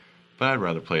 But I'd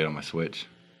rather play it on my Switch.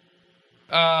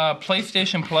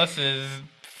 PlayStation Plus's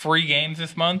free games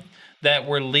this month that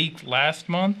were leaked last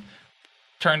month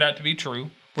turned out to be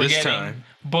true. We're This getting time.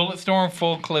 Bulletstorm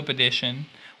Full Clip Edition,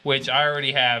 which I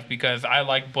already have because I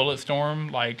like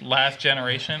Bulletstorm like last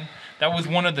generation. That was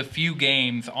one of the few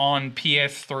games on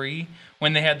PS3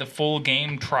 when they had the full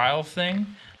game trial thing.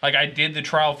 Like I did the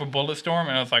trial for Bulletstorm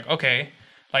and I was like, okay,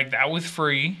 like that was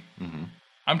free.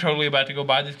 I'm totally about to go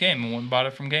buy this game and went and bought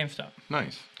it from GameStop.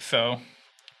 Nice. So,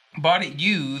 bought it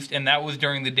used, and that was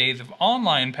during the days of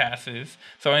online passes.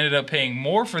 So I ended up paying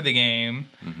more for the game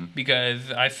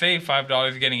because I saved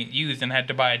 $5 getting it used and had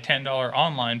to buy a $10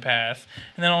 online pass.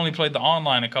 And then only played the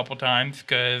online a couple times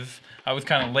because I was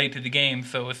kind of late to the game.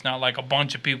 So it's not like a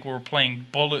bunch of people were playing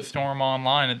Bulletstorm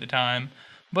online at the time.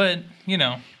 But, you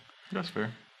know, That's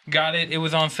fair. got it. It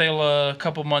was on sale a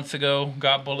couple months ago.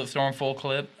 Got Bulletstorm Full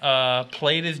Clip.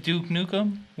 Played as Duke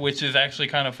Nukem, which is actually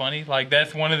kind of funny. Like,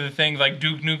 that's one of the things, like,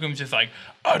 Duke Nukem's just like,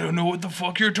 I don't know what the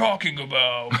fuck you're talking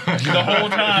about. The whole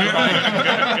time.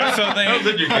 Like, so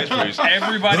Your catchphrase.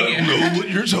 everybody, know what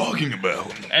you're talking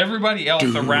about. everybody else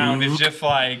around is just,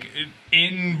 like,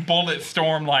 in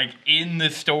Bulletstorm, like, in the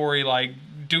story, like,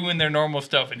 doing their normal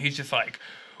stuff. And he's just like,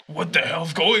 what the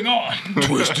hell's going on?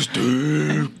 Twisted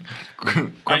stick.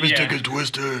 Grab his yeah. dick is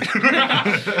twisted.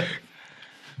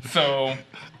 So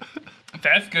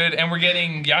that's good, and we're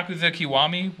getting Yakuza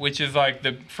Kiwami, which is like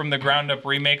the from the ground up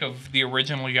remake of the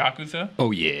original Yakuza.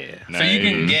 Oh yeah. So you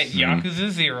can get Yakuza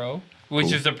 0,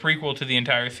 which is a prequel to the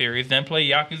entire series, then play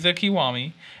Yakuza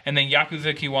Kiwami, and then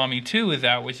Yakuza Kiwami 2 is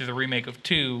out, which is a remake of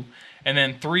 2, and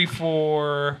then 3,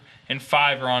 4, and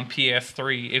 5 are on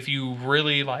PS3. If you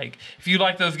really like, if you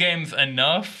like those games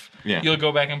enough, you'll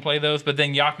go back and play those. But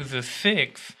then Yakuza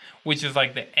 6, which is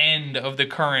like the end of the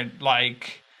current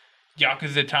like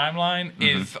Yakuza timeline,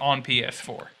 is on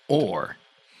PS4. Or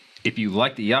if you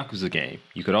like the Yakuza game,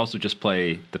 you could also just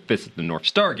play the Fist of the North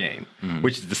Star game,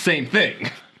 which is the same thing,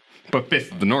 but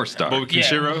Fist of the North Star. But with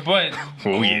Kenshiro? But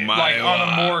Oh, yeah. like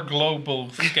on a more global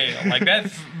scale. Like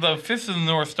that's the Fist of the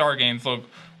North Star games look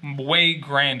way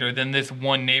grander than this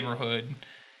one neighborhood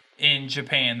in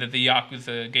Japan that the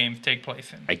Yakuza games take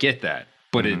place in. I get that,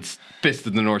 but it's Fist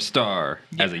of the North Star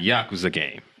as a Yakuza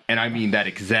game. And I mean that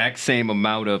exact same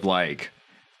amount of like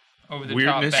Over the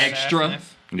Weirdness. top extra badassness.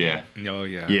 Yeah. Oh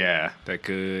yeah. Yeah. That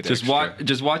good. Just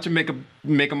extra. watch him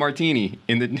make a martini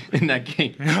in that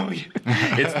game. Oh yeah.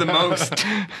 It's the most.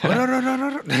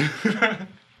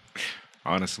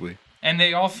 Honestly. And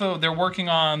they're working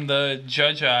on the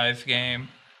Judge Eyes game.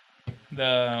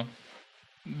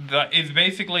 It's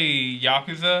basically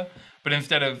Yakuza, but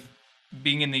instead of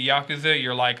being in the Yakuza,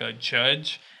 you're like a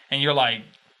judge, and you're like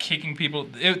kicking people.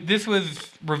 This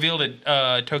was revealed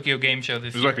at Tokyo Game Show this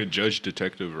It's year. like a judge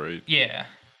detective, right? Yeah.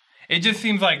 It just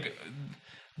seems like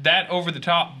that over the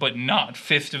top, but not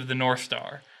Fist of the North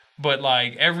Star. But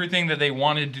like everything that they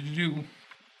wanted to do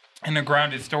in a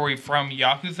grounded story from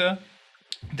Yakuza,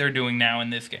 they're doing now in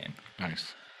this game.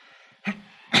 Nice.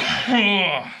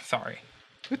 Sorry.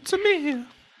 It's a me.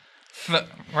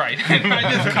 Right. I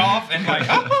just cough and like,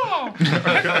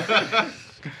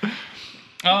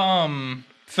 oh!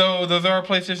 So those are our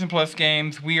PlayStation Plus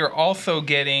games. We are also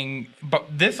getting,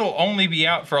 but this will only be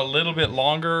out for a little bit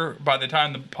longer by the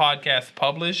time the podcast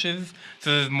publishes.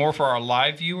 So this is more for our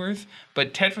live viewers.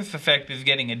 But Tetris Effect is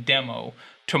getting a demo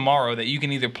tomorrow that you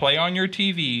can either play on your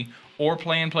TV or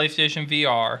play in PlayStation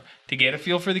VR to get a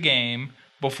feel for the game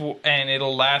before, and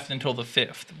it'll last until the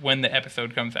 5th when the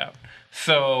episode comes out.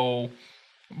 So,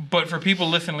 but for people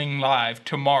listening live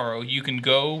tomorrow, you can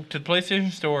go to the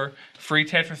PlayStation Store, free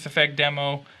Tetris Effect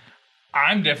demo.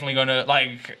 I'm definitely gonna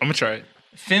I'm gonna try it.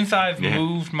 since I've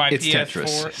moved my It's PS4.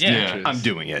 Tetris. Yeah, I'm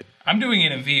doing it. I'm doing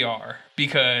it in VR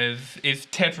because it's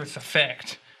Tetris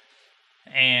Effect,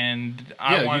 and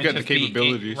I Yeah, want you it got to the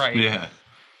capabilities. right. Yeah.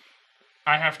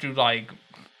 I have to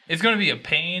it's going to be a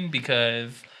pain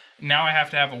because now I have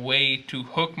to have a way to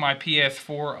hook my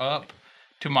PS4 up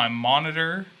to my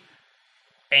monitor,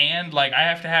 and I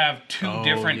have to have two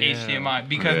different HDMI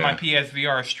because my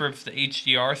PSVR strips the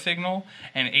HDR signal,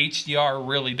 and HDR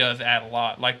really does add a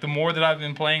lot. Like the more that I've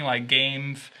been playing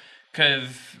games, because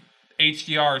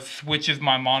HDR switches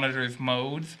my monitor's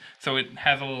modes, so it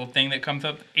has a little thing that comes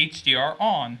up HDR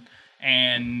on.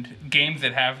 And games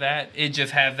that have that, it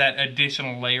just has that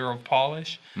additional layer of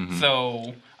polish. Mm-hmm.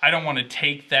 So I don't want to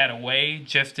take that away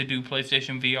just to do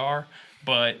PlayStation VR,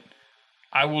 but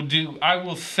I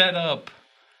will set up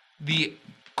the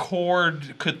Cord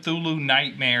Cthulhu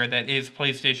nightmare that is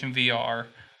PlayStation VR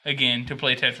again to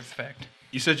play Tetris Effect.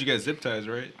 You said you got zip ties,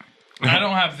 right? I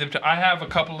don't have zip ties. I have a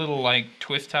couple little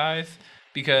twist ties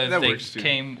because That they works, too.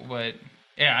 came, but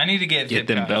yeah, I need to get zip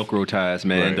Get them ties. Velcro ties,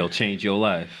 man. Right. They'll change your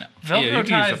life. Velcro Yeah, you can use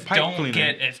ties a pipe don't cleaner.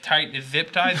 get as tight as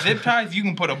zip ties. Zip ties, you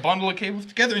can put a bundle of cables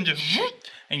together and just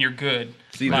and you're good.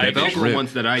 See, Like, the Velcro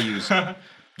ones that I use,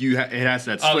 it has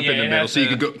that Oh, slip yeah, in the it middle, has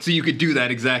so you could do that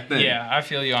exact thing. Yeah, I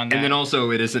feel you on that. And then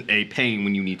also, it isn't a pain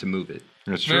when you need to move it.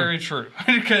 That's true. Very true.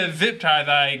 Because zip ties,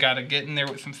 I gotta get in there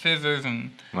with some scissors,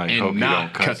 and Like, And hope you not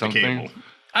don't cut cut the something. cable.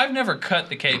 I've never cut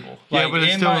the cable. Yeah, but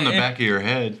it's still in the my- back of your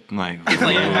head. Like, like-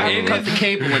 You have It to cut is- the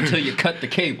cable until you cut the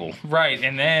cable. Right,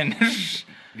 and then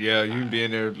Yeah, you can be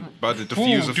in there about to Ooh,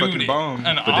 defuse a dude, fucking bomb.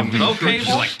 An optical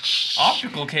cable.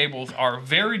 Optical cables are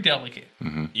very delicate.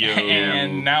 Yo.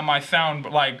 And now my sound,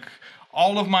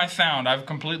 all of my sound, I've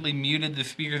completely muted the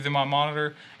speakers in my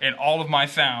monitor, and all of my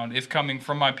sound is coming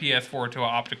from my PS4 to an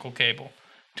optical cable.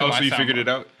 To Oh, my so you sound figured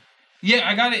bar. it out? Yeah,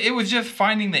 I got it. It was just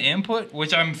finding the input,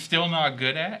 which I'm still not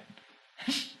good at.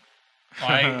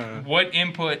 What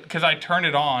input, because I turn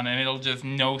it on and it'll just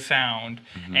no sound.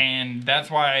 And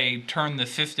that's why I turned the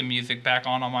system music back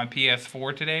on my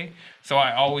PS4 today. So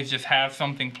I always just have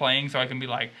something playing so I can be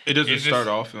like, It doesn't is this- start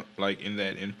off in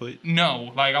that input.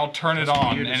 No, I'll turn it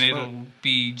on weird and as it'll fuck.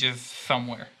 be just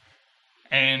somewhere.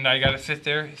 And I gotta sit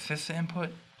there. Is this the input?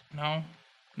 No.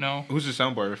 Who's the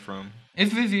soundbar from?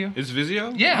 It's Vizio. It's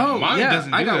Vizio? Yeah. Oh, mine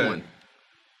doesn't do I got that. one.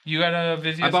 You got a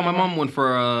Vizio? I bought my soundbar? mom one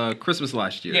for Christmas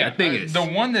last year. Yeah, That thing is, the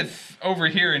one that's over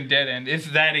here in Dead End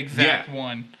is that exact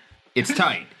one. it's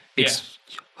tight. It's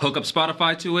hook up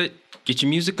Spotify to it, get your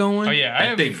music going. Oh, yeah, I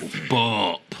that have- thing will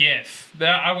bump. Yes,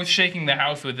 I was shaking the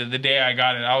house with it the day I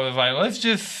got it. I was like, let's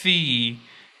just see.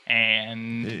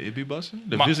 And It be busting?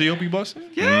 The My- Vizio be busting?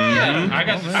 yeah, I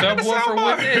got the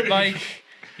subwoofer with it.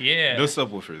 Yeah. No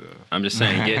subwoofer though. I'm just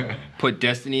saying, put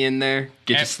Destiny in there,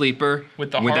 get your And- sleeper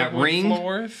with the that hardwood ring.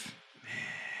 floors.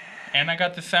 And I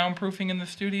got the soundproofing in the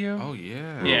studio. Oh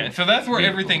yeah. Yeah, so that's where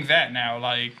everything's at now.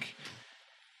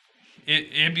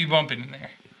 It'd be bumping in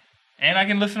there. And I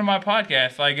can listen to my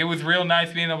podcast. It was real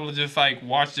nice being able to just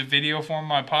watch the video for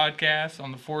my podcast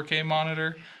on the 4K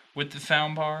monitor with the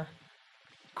soundbar.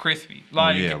 crispy.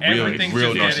 Like everything's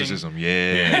real just getting. narcissism.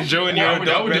 Yeah. Enjoying your I do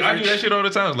beverage. that shit all the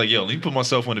time. It's like, yo, let me put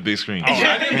myself on the big screen. Oh,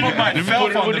 I didn't put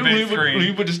myself on the big Let me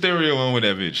screen. put the stereo on with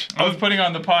that bitch. I was putting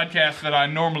on the podcast that I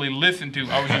normally listen to.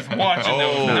 I was just watching them.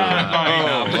 Oh. Not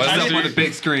like, Oh, Put well, yourself see- on the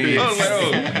big screen. Oh, like,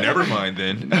 oh, never mind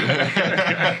then.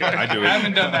 I do I it.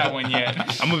 haven't done that one yet.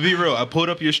 I'm gonna be real. I pulled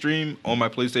up your stream on my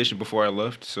PlayStation before I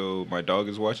left, so my dog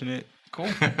is watching it. Cool.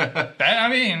 I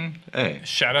mean, Hey,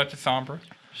 shout out to Sombra.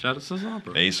 Shout out to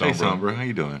Zombra. Hey, hey, Sombra. Sombra, how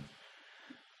you doing?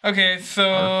 Okay,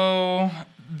 so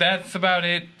that's about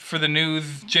it for the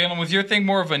news. Jalen, was your thing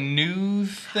more of a news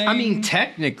thing? I mean,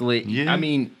 technically, Yeah. I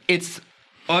mean, it's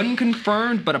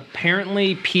unconfirmed, but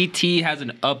apparently PT has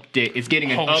an update. It's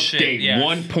getting an Oh, shit, update yes.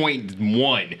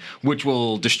 1.1, which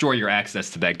will destroy your access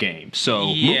to that game. So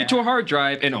move Yeah. it to a hard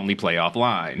drive and only play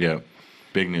offline. Yep.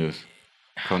 Big news.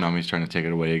 Konami's trying to take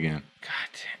it away again.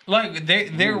 God, like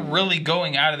they're really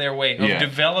going out of their way of Yeah.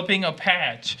 developing a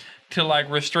patch to like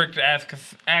restrict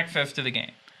access to the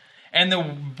game. And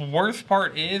the worst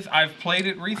part is I've played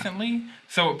it recently,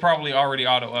 so it probably already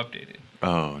auto updated.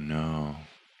 Oh no.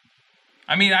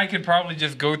 I mean, I could probably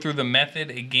just go through the method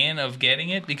again of getting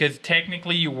it because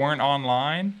technically you weren't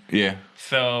online. Yeah.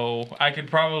 So I could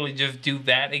probably just do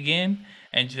that again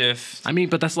and just I mean,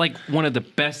 but that's like one of the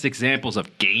best examples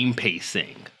of game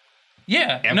pacing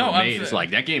yeah. ever No, made. It's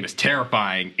like that game is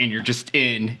terrifying, and you're just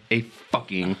in a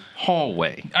fucking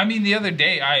hallway. I mean, the other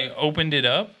day I opened it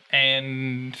up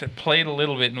and played a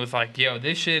little bit and was like, yo,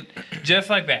 this shit, just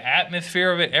like the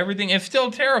atmosphere of it, everything is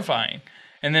still terrifying.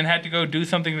 And then had to go do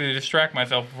something to distract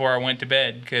myself before I went to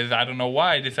bed because I don't know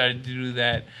why I decided to do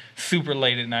that super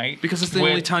late at night. Because it's the with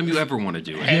only time you ever want to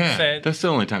do it. headset. That's the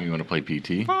only time you want to play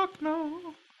PT. Fuck no.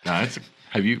 Nah, that's.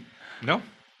 Have you? No.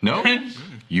 No.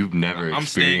 You've never I'm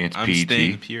staying. experienced I'm PT.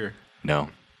 staying pure. No.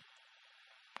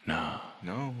 No.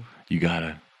 No. You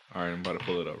gotta. All right, I'm about to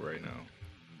pull it up right now.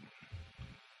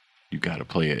 You gotta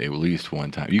play it at least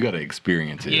one time. You gotta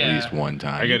experience it Yeah. at least one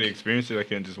time. I gotta experience it. I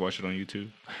can't just watch it on YouTube.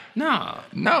 Nah.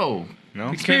 No. No.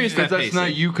 Experience Because that that's not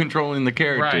pacing. you controlling the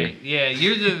character. Right. Yeah.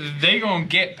 You're just, they gonna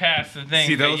get past the thing.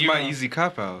 See, that was my easy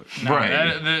cop out.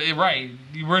 Right. Right.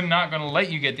 We're not gonna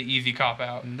let you get the easy cop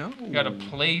out. No. You gotta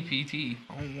play PT.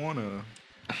 I don't wanna.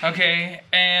 Okay,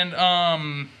 and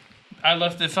I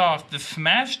left this off. The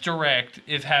Smash Direct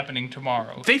is happening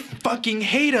tomorrow. They fucking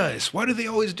hate us. Why do they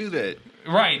always do that?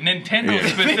 Right, Nintendo Yeah.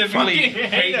 specifically They fucking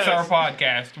hate hates our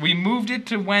podcast. We moved it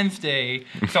to Wednesday,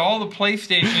 so all the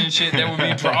PlayStation shit that would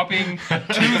be dropping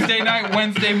Tuesday night,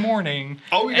 Wednesday morning.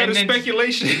 All we got and is then-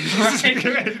 speculation.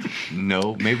 Right.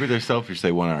 No, maybe they're selfish.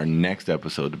 They want our next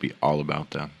episode to be all about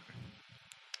them.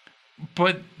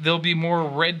 But there'll be more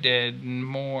Red Dead and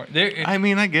more. I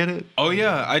mean, I get it. Oh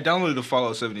yeah, I downloaded the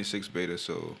Fallout 76 beta,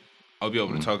 so I'll be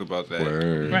able to talk about that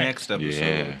Word. next episode.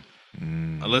 Yeah.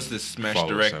 Unless this Smash Fallout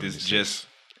Direct 76. is just.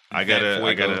 I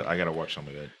Fuego. gotta watch some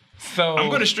of that. so I'm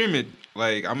gonna stream it.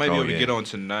 Like I might be Oh, able to yeah. get on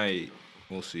tonight.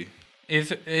 We'll see.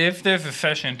 if there's a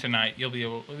session tonight, you'll be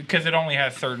able because it only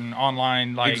has certain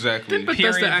online like Exactly. Didn't Bethesda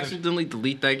periods of- accidentally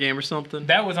delete that game or something?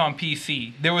 That was on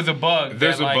PC. There was a bug.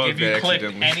 There's that, a like, bug if you that clicked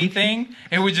accidentally- anything,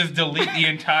 it would just delete the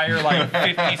entire like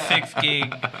 56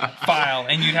 gig file,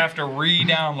 and you'd have to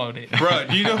re-download it. Bruh,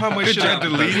 do you know how much shit I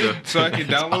deleted so I can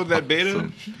download that beta?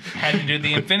 Had to do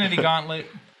the Infinity Gauntlet.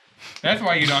 That's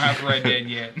why you don't have Red Dead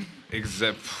yet.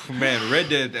 Except, man, Red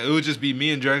Dead, it would just be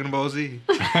me and Dragon Ball Z.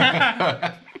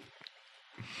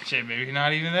 Shit, maybe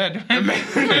not even that.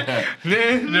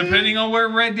 Depending on where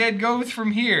Red Dead goes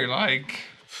from here, like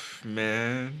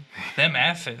Man. them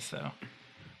assets though.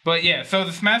 But yeah, so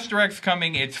the Smash Direct's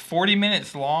coming. It's 40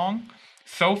 minutes long.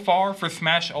 So far for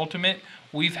Smash Ultimate,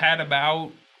 we've had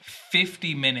about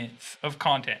 50 minutes of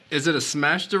content. Is it a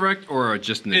Smash Direct or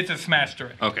just It's a Smash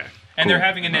Direct. Okay. And they're Cool.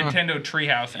 having a Nintendo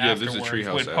Treehouse Yeah, there's a afterwards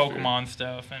Treehouse with after. Pokemon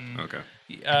stuff and Okay.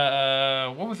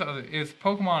 what was the other? It was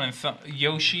Pokemon and some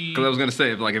Yoshi. Because I was gonna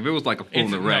say, if it was like a full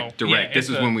It's- direct, no, yeah, this it's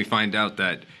is a- when we find out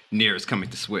that Nier is coming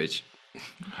to Switch.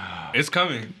 It's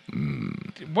coming.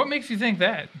 What makes you think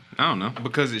that? I don't know.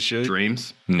 Because it should.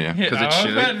 Dreams. Yeah. Yeah, Because I it was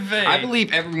should. about to say. I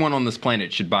believe everyone on this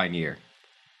planet should buy Nier.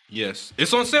 Yes.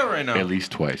 It's on sale right now. At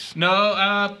least twice.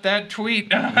 No, that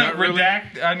tweet. really?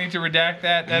 Redact. I need to redact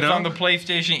that. That's No. on the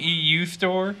PlayStation EU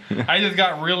store. I just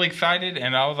got real excited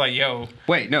and I was like, "Yo,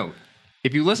 Wait, no.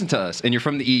 If you listen to us and you're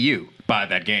from the EU, buy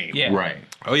that game. yeah, Right.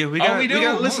 Oh, yeah, we got, we do. we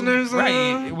got listeners.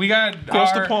 Right. We got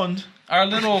Across the our, pond. our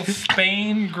little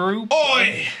Spain group.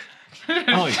 Oi!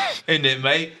 Oh, yeah. In it,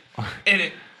 mate. In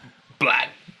it. Black.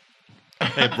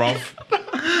 Hey, bro.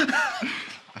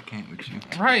 I can't with you.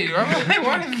 Right.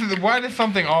 Why does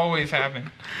something always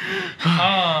happen?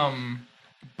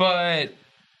 But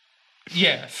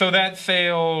Yeah, so that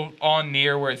sale on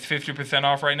Nier, where it's 50%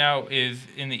 off right now, is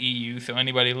in the EU. So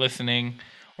anybody listening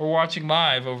or watching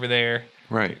live over there,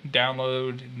 Right.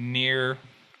 download Nier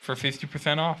for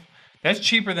 50% off. That's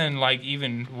cheaper than like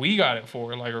even we got it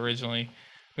for like originally.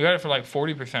 We got it for like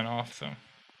 40% off. So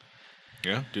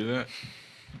Yeah, do that.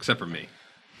 Except for me.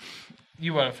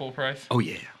 you bought it full price. Oh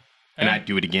yeah. And Yeah. I'd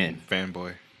do it again.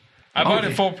 Fanboy. I bought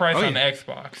it full price Oh, on the yeah.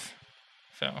 Xbox.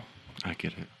 So I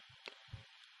get it.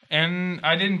 and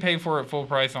I didn't pay for it full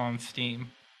price on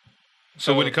Steam.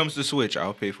 So when it comes to Switch,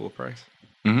 I'll pay full price.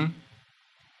 Mm-hmm.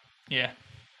 Yeah.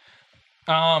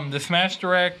 The Smash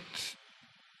Direct,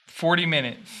 40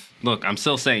 minutes. Look, I'm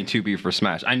still saying 2B for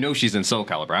Smash. I know she's in Soul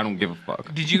Calibur. I don't give a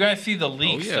fuck. Did you guys see the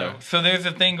leaks yeah. though? So there's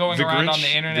a thing going The around on Grinch- the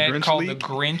the internet Grinch called leak? the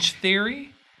Grinch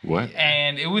theory. What?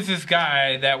 And it was this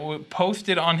guy that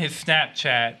posted on his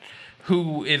Snapchat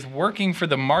who is working for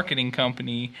the marketing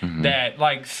company that,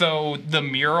 like, so the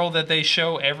mural that they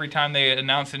show every time they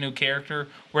announce a new character,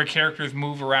 where characters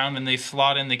move around and they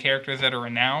slot in the characters that are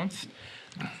announced,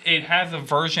 it has a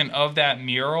version of that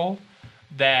mural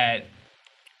that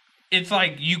it's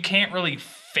like you can't really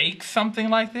fake something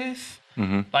like this.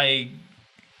 Like,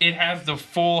 it has the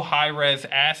full high-res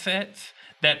assets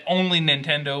that only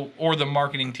Nintendo or the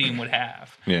marketing team would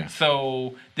have. Yeah.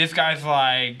 So this guy's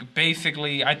like,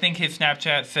 basically, I think his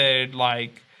Snapchat said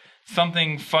like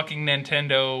something fucking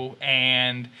Nintendo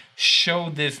and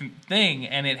showed this thing,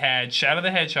 and it had Shadow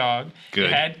the Hedgehog, Good.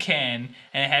 it had Ken,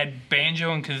 and it had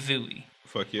Banjo and Kazooie.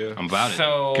 Fuck yeah. I'm about it.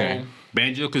 So Okay.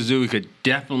 Banjo Kazooie could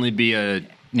definitely be a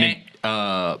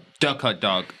Duck Hunt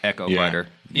Dog Echo Yeah. Fighter.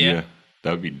 Yeah.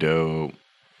 That would be dope.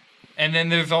 And then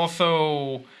there's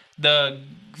also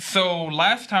so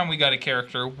last time we got a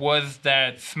character was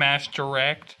that Smash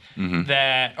Direct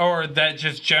that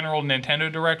just general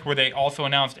Nintendo Direct where they also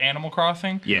announced Animal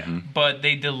Crossing. Yeah. But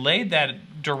they delayed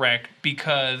that Direct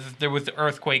because there was the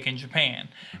earthquake in Japan.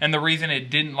 And the reason it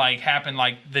didn't like happen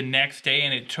like the next day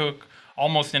and it took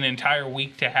almost an entire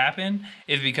week to happen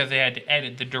is because they had to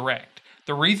edit the Direct.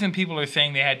 The reason people are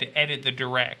saying they had to edit the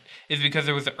Direct is because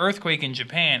there was an earthquake in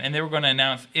Japan and they were going to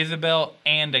announce Isabelle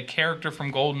and a character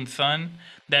from Golden Sun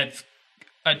that's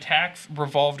attacks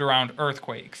revolved around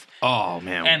earthquakes. Oh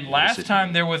man. And last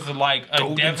time there was like a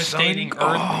Golden devastating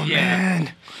Sun? earth.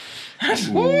 Yeah.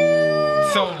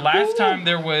 So last time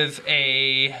there was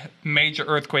a major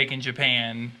earthquake in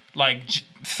Japan, like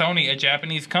Sony, a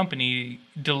Japanese company,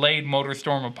 delayed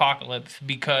MotorStorm Apocalypse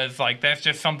because like that's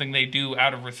just something they do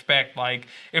out of respect. Like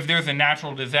if there's a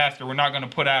natural disaster, we're not going to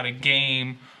put out a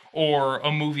game or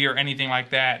a movie or anything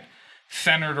like that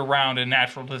centered around a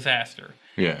natural disaster.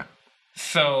 Yeah.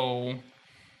 So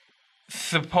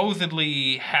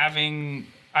supposedly having,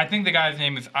 I think the guy's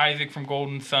name is Isaac from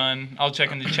Golden Sun. I'll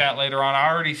check in the chat later on. I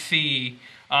already see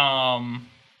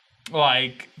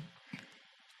like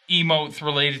emotes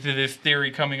related to this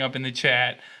theory coming up in the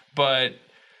chat. But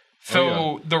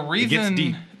so the reason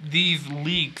deep. these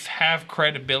leaks have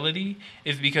credibility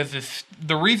is because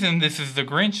the reason this is the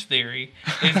Grinch theory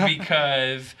is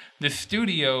because the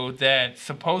studio that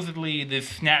supposedly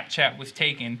this Snapchat was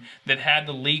taken that had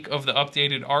the leak of the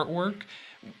updated artwork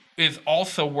is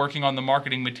also working on the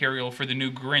marketing material for the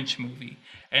new Grinch movie.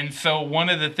 And so one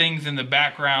of the things in the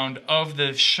background of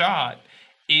the shot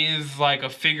is like a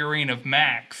figurine of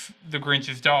Max, the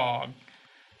Grinch's dog.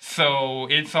 So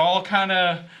it's all kind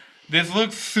of, this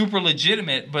looks super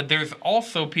legitimate, but there's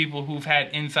also people who've had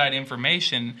inside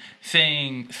information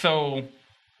saying, so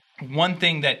one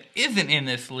thing that isn't in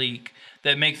this leak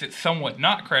that makes it somewhat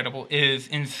not credible is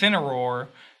Incineroar,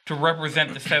 to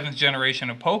represent the 7th generation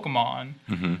of Pokemon,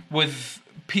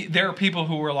 there are people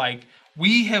who were like,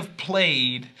 we have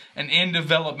played an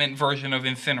in-development version of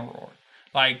Incineroar.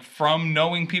 Like, from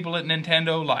knowing people at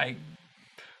Nintendo, like,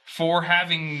 for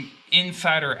having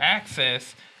insider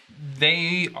access,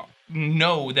 they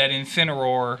know that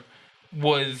Incineroar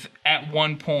was at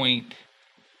one point,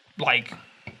 like,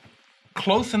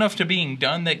 close enough to being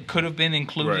done that could have been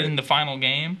included Right. in the final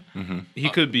game. He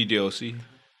could be DLC.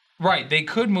 Right, they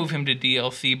could move him to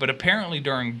DLC, but apparently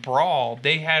during Brawl,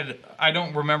 they had, I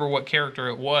don't remember what character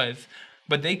it was,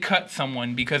 but they cut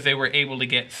someone because they were able to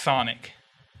get Sonic.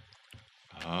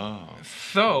 Oh.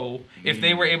 So, if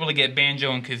they were able to get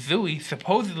Banjo and Kazooie,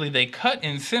 supposedly they cut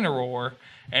Incineroar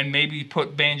and maybe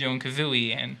put Banjo and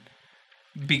Kazooie in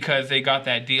because they got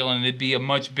that deal, and it'd be a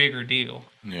much bigger deal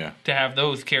Yeah. to have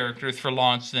those characters for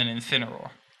launch than Incineroar.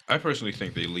 I personally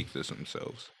think they leaked this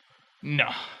themselves. No.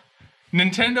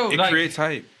 Nintendo, It like, creates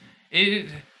hype.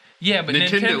 yeah, but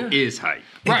Nintendo is hype.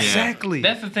 Right. Exactly.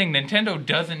 That's the thing. Nintendo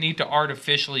doesn't need to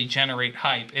artificially generate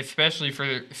hype, especially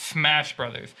for Smash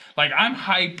Brothers. Like, I'm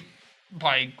hype,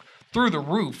 like, through the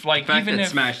roof. Like, The fact even that if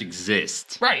Smash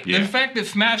exists. right, Yeah. the fact that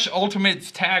Smash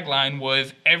Ultimate's tagline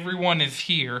was "Everyone is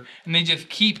here," and they just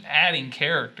keep adding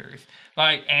characters.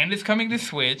 Like, and it's coming to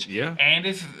Switch, Yeah. and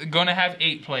it's gonna have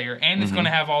 8-player, and it's gonna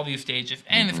have all these stages,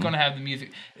 and it's gonna have the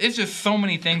music. It's just so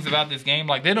many things about this game.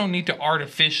 Like, they don't need to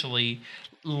artificially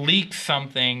leak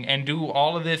something and do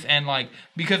all of this, and like,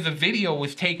 because the video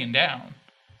was taken down,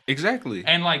 Exactly.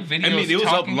 and like videos. I mean, it was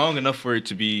talking, up long enough for it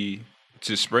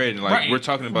to spread. And, like, right. we're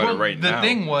talking about Well, it right the now. The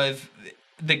thing was,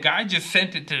 the guy just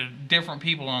sent it to different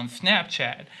people on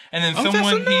Snapchat, and then Oh, that's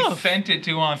someone he enough. sent it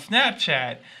to on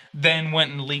Snapchat then went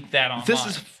and leaked that online. This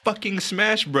is fucking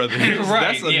Smash Brothers.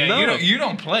 right. That's Yeah, enough. you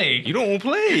don't play. You don't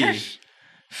play.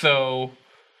 So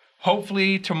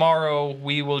hopefully tomorrow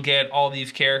we will get all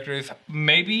these characters.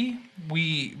 Maybe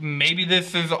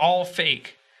this is all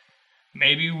fake.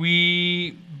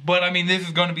 But I mean, this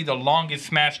is going to be the longest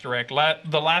Smash Direct.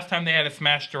 The last time they had a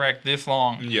Smash Direct this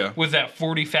long Yeah. was that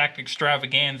 40 fact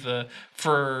extravaganza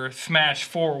for Smash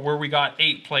 4, where we got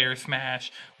 8-player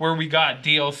Smash, where we got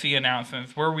DLC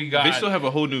announcements, where we got They still have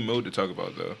a whole new mode to talk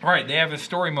about, though. right. They have a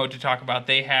story mode to talk about.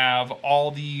 They have all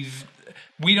these.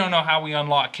 We don't know how we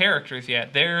unlock characters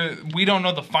yet. We don't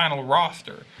know the final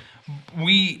roster.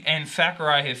 And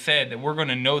Sakurai has said that we're going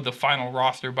to know the final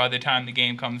roster by the time the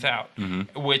game comes out,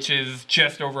 which is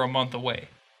just over a month away.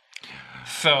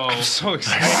 So So I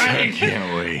excited.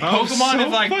 can't wait. I'm Pokemon so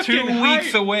is like 2 fucking weeks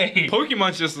hyped. away.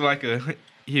 Pokemon's just like a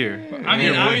here. I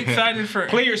mean, Yeah, I'm wait. excited for.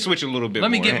 Player switch a little bit.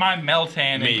 Let me more. get my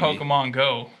Meltan in Maybe. Pokemon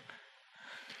Go.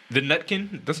 the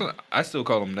Nutkin. That's what I still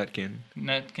call him, Nutkin.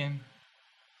 Nutkin,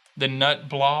 the Nut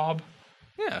Blob.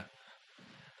 Yeah.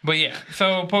 But yeah,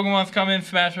 so Pokemon's coming,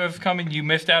 Smash Bros. Coming. You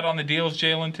missed out on the deals,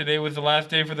 Jalen. Today was the last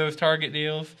day for those Target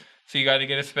deals, so you got to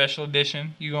get a special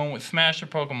edition. You going with Smash or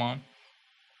Pokemon?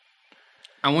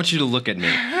 I want you to look at me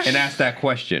and ask that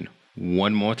question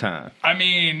one more time. I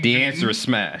mean, The answer is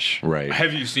Smash. Right.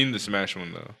 Have you seen the Smash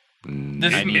one though?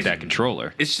 this, I need that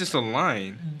controller. It's just a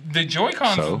line. the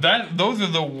Joy-Cons. So? Those are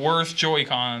the worst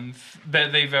Joy-Cons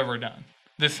that they've ever done.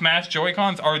 The Smash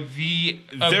Joy-Cons are They're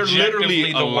objectively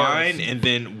literally the a line worst. and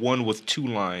then one with 2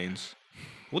 lines.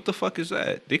 What the fuck is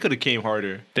that? They could have came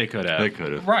harder. They could have. They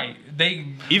could have. Right? They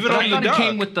Even But on I the thought it dock.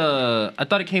 came with the. I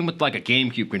thought it came with like a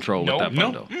GameCube controller Nope. with that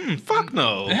No, bundle. fuck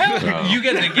no. you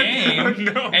get the game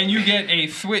and you get a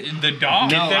Switch, the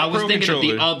dock, No, that I was Pro thinking of the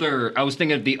controller. other. I was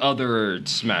thinking of the other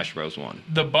Smash Bros. one.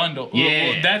 the bundle.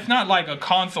 Yeah. Well, that's not like a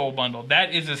console bundle.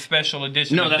 That is a special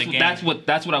edition. No, of that's the game.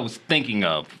 that's what I was thinking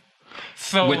of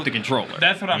so with the controller.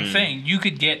 That's what I'm Mm. saying. You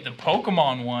could get the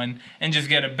Pokemon one and just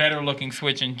get a better looking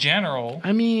Switch in general,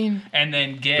 I mean, and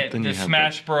then get then the you have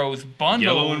Smash Bros.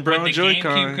 Bundle Yellow and brown with the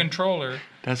Joy-Con. GameCube controller.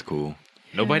 That's cool.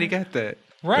 Nobody got that.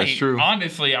 Right. That's true.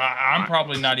 Honestly, I'm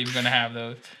probably not even gonna have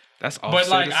those. That's But offset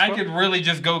like, as I fuck. could really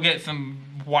just go get some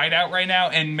whiteout right now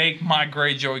and make my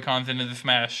gray Joy-Cons into the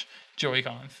Smash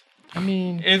Joy-Cons. I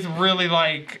mean, It's really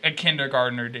like a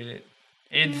kindergartner did it.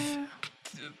 It's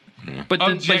but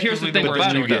here's the Objectively thing the about worst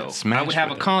it Joy-Con. though. Smash I would have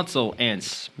a with it. console and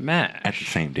Smash At the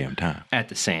same damn time. at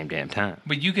the same damn time.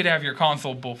 but you could have your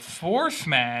console before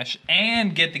Smash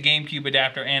and get the GameCube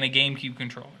adapter and a GameCube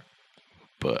controller.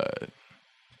 But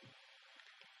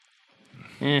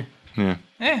Eh. yeah.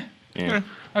 Yeah.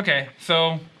 Okay,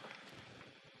 so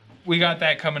we got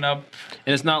that coming up.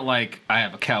 And it's not like I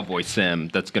have a cowboy sim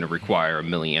that's going to require 1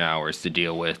 million hours to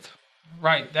deal with.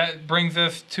 Right, that brings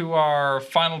us to our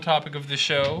final topic of the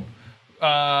show.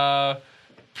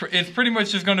 It's pretty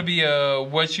much just going to be a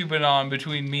what you've been on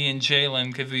between me and Jalen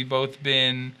because we've both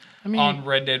been on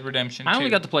Red Dead Redemption 2. I only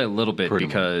got to play a little bit Pretty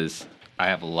because I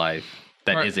have a life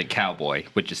that Right. isn't cowboy,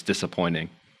 which is disappointing.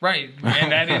 Right,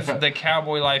 and that is the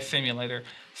Cowboy Life Simulator.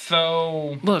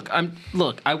 So, Look,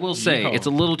 I will say Yo. it's a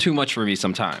little too much for me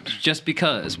sometimes. Just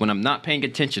because when I'm not paying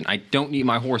attention, I don't need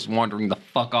my horse wandering the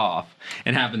fuck off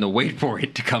and having to wait for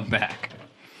it to come back.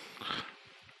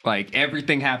 Like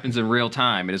everything happens in real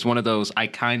time. And it's one of those I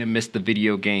kind of miss the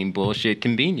video game bullshit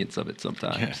convenience of it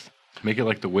sometimes. Yeah. Make it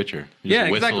like The Witcher. You Yeah,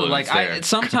 just whistle exactly. and Like it's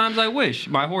there. sometimes I wish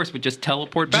my horse would just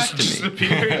teleport back to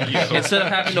me instead of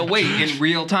having to wait in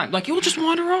real time. Like it will just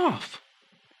wander off.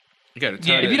 You gotta tie,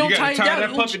 Yeah, that, if you don't you gotta tie it down, that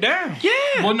it'll puppy down. Yeah.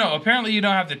 well, no, apparently you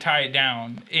don't have to tie it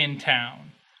down in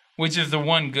town, which is the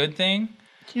one good thing.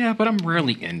 Yeah, but I'm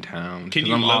rarely in town. Can 'cause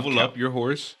you I'm off level up your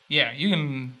horse? Yeah, you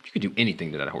can. You can do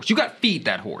anything to that horse. You got to feed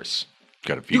that horse.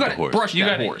 Gotta feed You the got to horse. brush You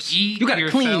that gotta horse. eat You got to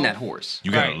clean yourself. that horse.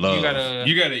 You gotta right, love. You gotta.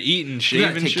 You gotta eat and You shave got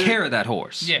to and take shit. care of that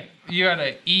horse. Yeah, you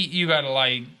gotta eat. You gotta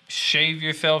like shave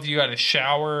yourself. You gotta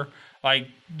shower. Like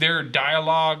their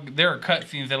dialogue, there are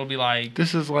cutscenes that'll be like,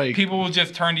 This is like people will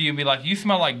just turn to you and be like, you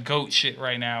smell like goat shit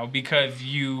right now because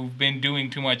you've been doing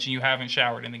too much and you haven't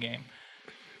showered in the game.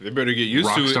 They better get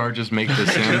used to it. Rockstar just make The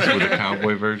Sims with a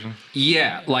cowboy version.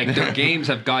 Yeah, like their games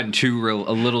have gotten a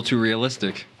little too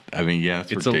realistic. I mean, yeah,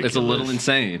 It's a little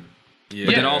insane. Yeah.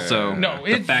 But then also, No,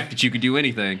 the it's- fact that you could do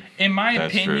anything. In my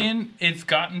That's opinion, it's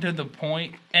gotten to the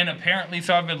point, and apparently,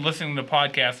 so I've been listening to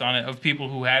podcasts on it of people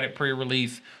who had it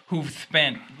pre-release who've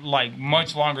spent like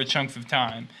much longer chunks of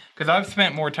time. Because I've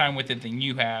spent more time with it than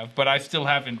you have, but I still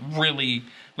haven't really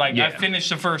like. Yeah. I finished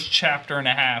the first chapter and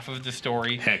a half of the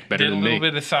story. Heck, better did than a little me.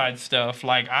 bit of side stuff.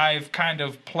 Like I've kind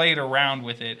of played around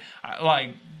with it,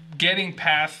 like getting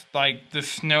past like the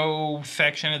snow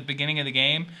section at the beginning of the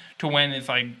game to when it's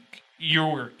like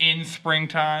you're in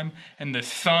springtime and the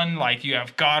sun, like you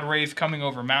have God rays coming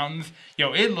over mountains.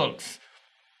 Yo, it looks,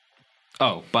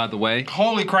 Oh, by the way,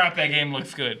 holy crap, that game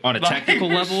looks good. on a Like- technical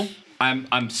level, I'm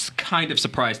kind of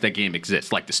surprised that game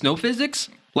exists. Like the snow physics,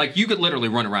 like you could literally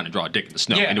run around and draw a dick in the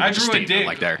snow, Yeah, and it I would just drew a stay there dick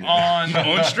like there. on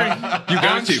stream. You got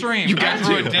on to. stream. You I got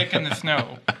drew to. a dick in the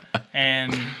snow,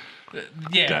 and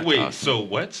yeah. That's Wait, awesome. so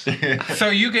what? So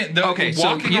you get the Okay, so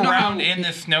walking you know around how- in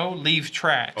the snow leaves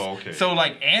tracks. Oh, okay. So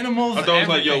like animals. I thought it was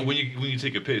like, yo, everything- when you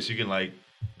take a piss, you can like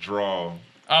draw.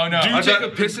 Oh no. Do you I take thought- a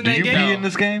piss in Do that you game? be in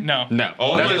this game? No. No,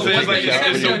 Oh, That's it's the one like thing they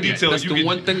haven't it's so done yet. detailed. That's You the can-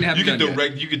 one thing they haven't you can done yet.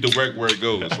 direct. You can direct where it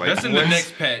goes. Like That's in the what's-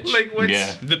 next patch. Like what's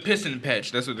Yeah. The pissing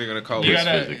patch. That's what they're gonna call You it.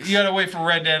 gotta physics. you gotta wait for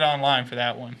Red Dead Online for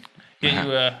that one. Get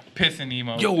you a pissing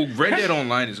emote. Yo, Red Dead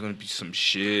Online is gonna be some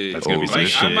shit. That's gonna be some like, I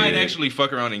shit. might actually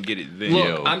fuck around and get it then. Look,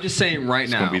 Yo, I'm just saying right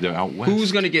it's now, gonna be there out west.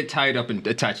 who's gonna get tied up and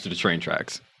attached to the train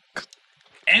tracks?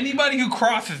 Anybody who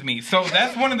crosses me. So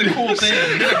that's one of the cool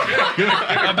things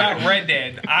about Red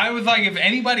Dead. I was like, if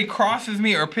anybody crosses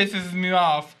me or pisses me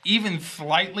off even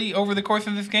slightly over the course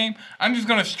of this game, I'm just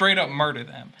gonna straight up murder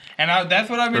them. And that's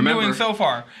what I've been Remember, doing so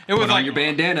far. It was Put on like your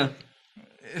bandana.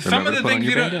 some of remember, the put on things your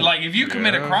you don't bandana. like. If you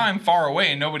commit a Yeah. crime far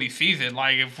away and nobody sees it,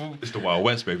 like if It's the Wild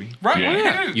West, baby. right, Yeah.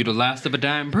 yeah. You're the last of a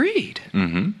dying breed.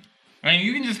 I mean,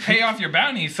 you can just pay off your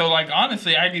bounty. So, like,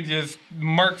 honestly, I could just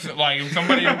murk, like, if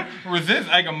somebody resists,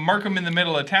 I can murk them in the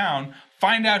middle of town,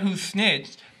 find out who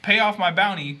snitched, pay off my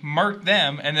bounty, murk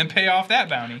them, and then pay off that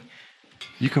bounty.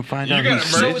 You can find You out gotta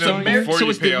who's murder snitched them on you. before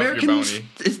you pay off your bounty.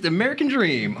 It's the American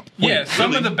dream. Yeah, some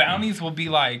really? of the bounties will be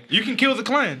like, You can kill the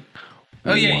clan.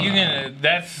 oh, yeah, you can,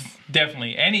 that's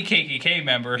definitely any KKK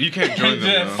member. You can't join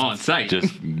them, Just- though. On site.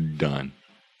 Just done.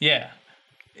 Yeah.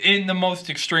 In the most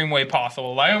extreme way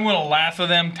possible. Like, I'm going to lasso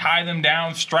them, tie them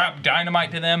down, strap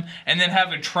dynamite to them, and then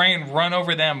have a train run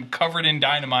over them covered in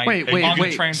dynamite Wait, on the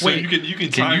wait, train. So you can Can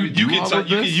time you do all of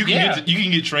this? Yeah. you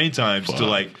can get train times to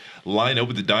like line up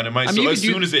with the dynamite. I mean, So you as could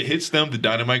do- soon as it hits them, the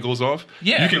dynamite goes off.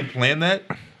 Yeah. You can plan that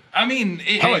I mean,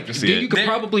 I like to see Then it. you could There-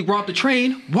 probably rob the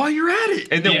train while you're at it.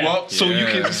 and then Yeah. walk. So you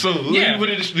can. So let Yeah.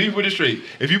 me put it straight.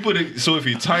 If you put it, so if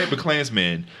you tie up a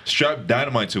Klansman, strap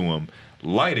dynamite to him,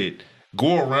 light it.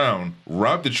 Go around,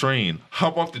 rob the train,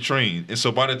 hop off the train, and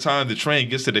so by the time the train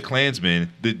gets to the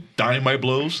Klansman, the dynamite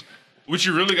blows. What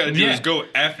you really gotta do Yeah. is go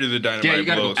after the dynamite Yeah, you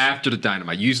gotta blows. go after the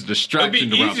dynamite. Use the distraction to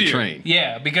It'd be rob the easier. train.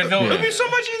 Yeah, because It'd be so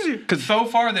much easier. because so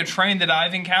far the train that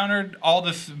I've encountered, all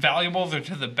the valuables are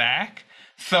to the back.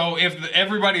 So if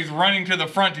everybody's running to the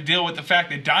front to deal with the fact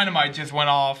that dynamite just went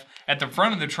off at the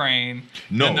front of the train,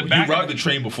 No, then the you back rob of the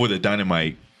train before the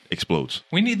dynamite explodes.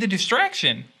 We need the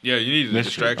distraction. Yeah, you need the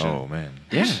That's true. distraction. Oh man.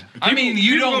 Yeah. I mean,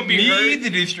 you people don't gonna be need hurt. the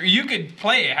distraction. You could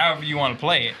play it however you want to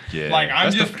play it. Yeah. Like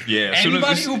I'm That's just yeah. As soon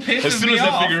anybody as, who pisses as soon me as they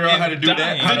off figure out is how to do that,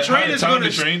 dying. how The to train is time gonna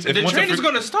the trains. If the once train they is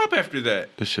gonna stop after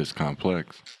that. This shit's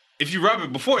complex. If you rob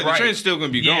it before, the Right. train's still gonna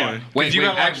be Yeah. going. Wait, you wait.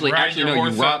 gotta, like, Actually, ride actually, your no. You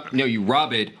horse rob. up. No, you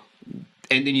rob it,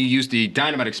 and then you use the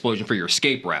dynamite explosion for your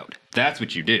escape route. That's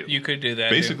what you do. You could do that.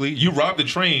 too. basically you rob the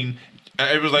train.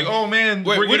 It was like, oh man,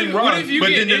 Wait, we're what getting if- what robbed. if you But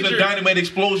get then there's injured? a dynamite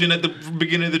explosion at the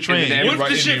beginning of the train. then and What if right-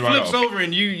 the and shit you ride flips off. over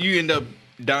and you end up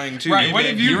dying too? Right, what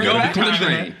if you You're in go the back back of the to the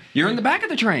train. You're in the back of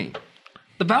the train.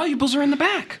 The valuables are in the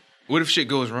back. What if shit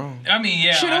goes wrong? I mean,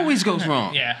 yeah. Shit always goes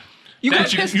wrong. Yeah. You got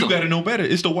That- a pistol. You got to know better.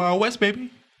 It's the Wild West, baby.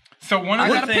 So one I of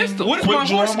the got a things. pistol. What if Quick my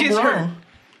draw horse gets McGraw. hurt?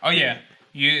 Oh yeah,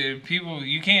 you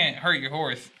can't hurt your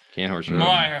horse. Can't horse you.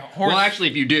 My horse. Well, actually,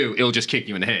 if you do, it'll just kick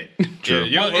you in the head. Yeah,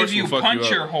 your well, horse if you will fuck punch you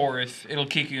your up. horse, it'll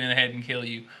kick you in the head and kill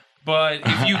you. But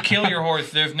if you kill your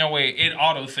horse, there's no way it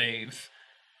auto saves.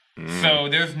 So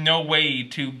there's no way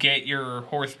to get your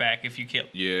horse back if you kill.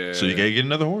 Yeah. So you gotta get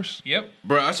another horse. Yep.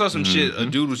 Bro, I saw some shit. A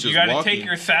dude was just You got to walking. take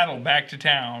your saddle back to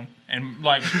town and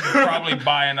like probably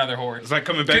buy another horse. It's like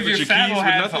coming back Because with your your saddle keys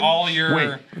with has nothing. all your.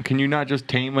 Wait, can you not just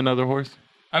tame another horse?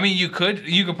 I mean, you could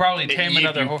probably tame if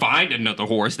another you horse. find another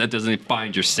horse that doesn't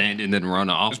find your scent and then run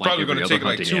off, It's probably going to take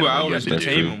like 2 hours to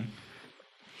tame them.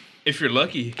 If you're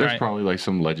lucky. There's Right. probably like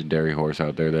some legendary horse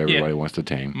out there that everybody wants to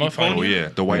tame. Most Oh likely. yeah,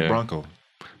 the white Yeah. Bronco.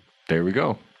 There we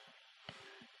go.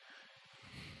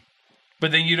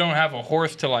 But then you don't have a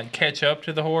horse to like catch up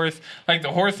to the horse. Like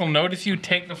the horse will notice you,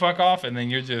 take the fuck off, and then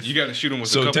you're just You got to shoot them with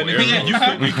a So couple technically,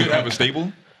 arrows. you could have a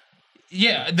stable.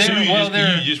 yeah. So They're, you, well, just,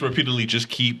 they're you just repeatedly just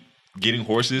keep getting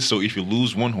horses. So if you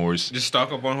lose one horse, Just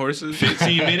stock up on horses.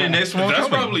 15 minute next one That's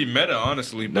coming. probably meta,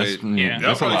 honestly. But That's, Yeah. that'll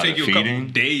that's a probably lot take of you a couple feeding.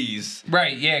 days.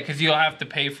 right. Yeah, because you'll have to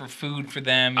pay for food for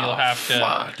them. You'll have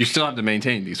to. You still have to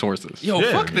maintain these horses. Yo,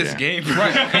 Yeah, fuck this yeah. game.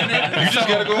 Right. And then, You just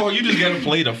gotta go. You just gotta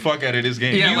play the fuck out of this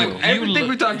game. Yeah, You- like everything look-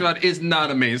 we talked about is not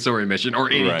a main story mission or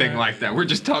anything Right. like that. We're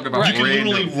just talking about You can random.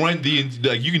 literally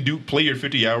run you can play your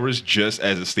 50 hours just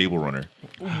as a stable runner.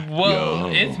 Well,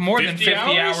 Yo. it's more than 50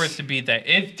 50 hours? hours to beat that.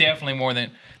 It's definitely more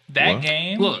than that What?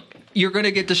 game. Look, you're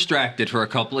gonna get distracted for a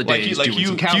couple of days doing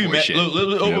some can cowboy you shit.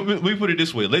 let me put it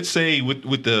this way. Let's say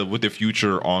with the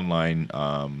future online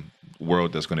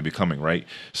world that's going to be coming, right?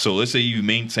 So let's say you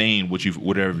maintain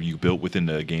whatever you built within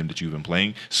the game that you've been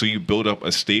playing. So you build up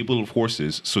a stable of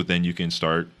horses, so then you can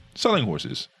start selling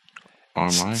horses.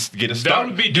 Online. Get a stock.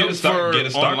 would be get a dope stock. for Get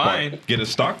a stockpile. online. Get a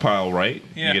stockpile, right?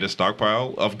 Yeah. You get a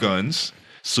stockpile of guns.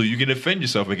 So you can defend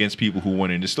yourself against people who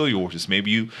want to steal your horses. Maybe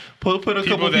you put a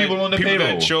couple of people on the payroll.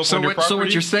 that show up So on your what, so what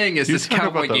property. you're saying is You this talk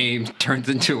about cowboy the- game turns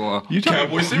into a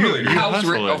Cowboy Simulator.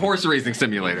 a horse racing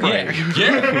simulator. Yeah.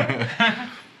 Yeah.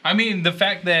 I mean, the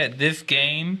fact that this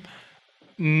game,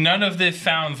 none of this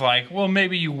sounds like, well,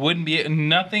 maybe you wouldn't be.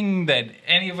 Nothing that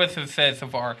any of us have said so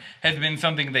far has been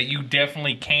something that you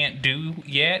definitely can't do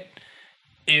yet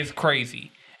is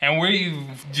crazy. And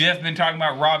we've just been talking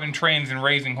about robbing trains and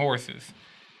raising horses.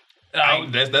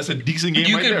 Like, That's a decent game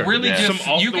you right could there. really Yeah. just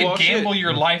Some you could off-the-wall gamble shit.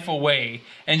 your life away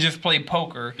and just play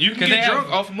poker. You can 'Cause get they drunk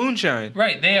have, off moonshine.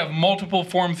 right. They have multiple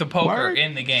forms of poker Word.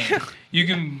 in the game. You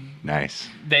can. Nice.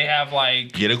 They have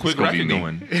like. Get a quick It's gonna be racket me.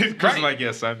 going. Chris Right. like,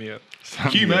 yeah, sign me up.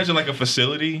 Can you imagine like a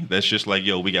facility that's just like,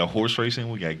 yo, we got horse racing,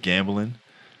 we got gambling.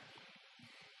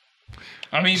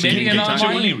 I mean, So maybe get an your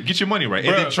online. money, get your money right,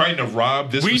 and Bruh, then trying to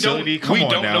rob this we facility. don't- Come we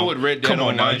on don't now. know what Red Dead Come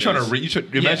on now. Online You're trying is.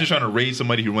 to imagine trying to raid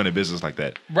somebody who run a business like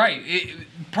that. Right.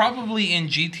 Probably in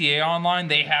GTA Online,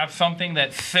 they have something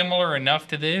that's similar enough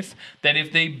to this that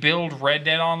if they build Red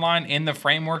Dead Online in the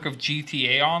framework of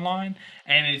GTA Online,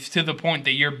 and it's to the point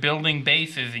that you're building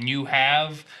bases and you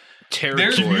have.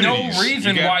 There's Territories. no Communities.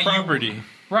 reason You got why property. you.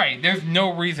 Right. There's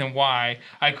no reason why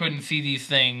I couldn't see these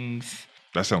things.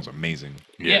 That sounds amazing.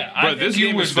 Yeah. I Bro, think this you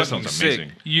game would, is That fucking sounds sick.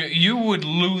 amazing. you would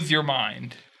lose your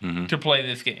mind Mm-hmm. to play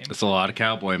this game. It's a lot of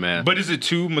cowboy, man. But is it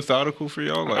too methodical for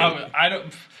y'all? Like, I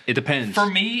don't. it depends. For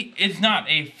me, it's not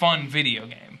a fun video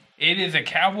game. It is a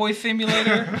cowboy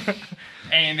simulator,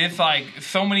 and it's like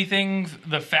so many things.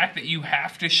 The fact that you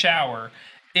have to shower,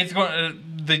 it's going.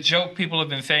 The joke people have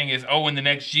been saying is, oh, in the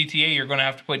next GTA, you're going to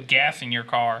have to put gas in your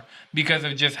car because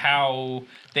of just how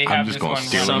they have just this gonna one.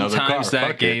 steal running. another car. Sometimes that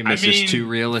Fuck it. game I is mean, just too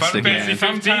realistic, Final Fantasy man.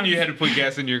 15, Sometimes- you had to put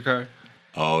gas in your car.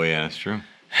 Oh yeah, that's true.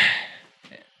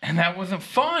 And that wasn't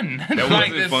fun. That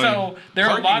Like, wasn't fun. So there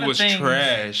are a Parking lot of was things.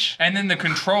 trash. And then the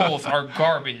controls are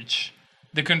garbage.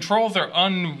 The controls are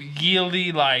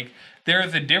unwieldy. Like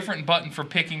there's a different button for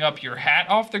picking up your hat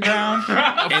off the ground.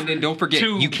 And then don't forget,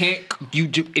 Two. you can't.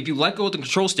 If you let go of the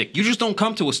control stick, you just don't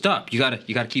come to a stop. You gotta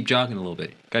keep jogging a little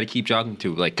bit. Gotta keep jogging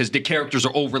too, like because the characters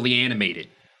are overly animated.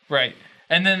 Right.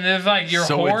 And then there's like your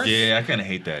So horse. Yeah, I kind of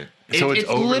hate that. So it's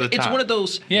over the It's top. one of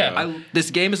those. Yeah.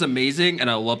 This game is amazing, and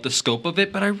I love the scope of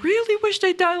it, but I really wish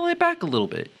they dial it back a little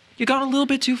bit. You got a little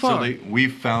bit too far. So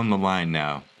we've found the line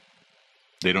now.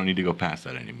 They don't need to go past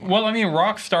that anymore. Well, I mean,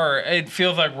 Rockstar. It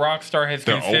feels like Rockstar has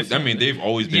They're always, I consistently. mean, they've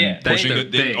always been Yeah. pushing. That's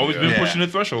their They've thing. always been Yeah. pushing the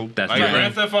threshold. That's Like right.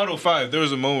 Grand Theft Auto 5, there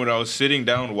was a moment I was sitting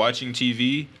down watching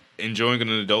TV, enjoying an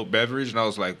adult beverage, and I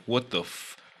was like, what the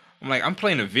I'm like, I'm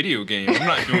playing a video game. I'm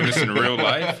not doing this in real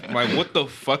life. I'm like, what the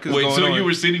fuck is Wait, going so on? you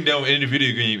were sitting down in a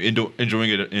video game, enjoying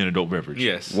an adult beverage?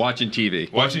 Yes. Watching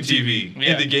TV. Watching TV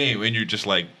Yeah. in the game, and you're just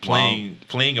like playing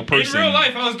a In person. real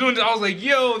life, I was doing this. I was like,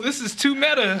 yo, this is too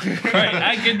meta. Right.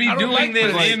 I could be I don't doing like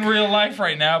this this. in real life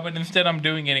right now, but instead I'm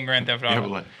doing it in Grand Theft Auto. yeah,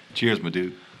 but like, cheers, my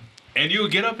dude. And you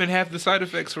would get up and have the side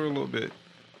effects for a little bit.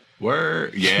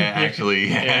 Word. Yeah, actually.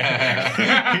 Yeah.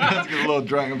 Let's get a little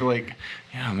drunk and be like,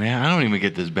 yeah, man, I don't even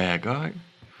get this bad, God.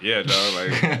 Yeah, dog.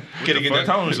 Like, Gotta get that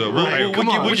tolerance up. Right, come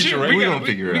on. We'll get you right. We gonna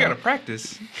figure it we out. gotta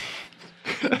practice.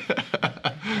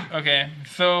 Okay,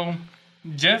 so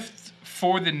just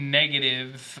for the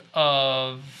negatives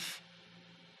of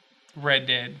Red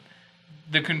Dead,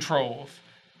 the controls.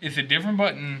 It's a different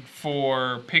button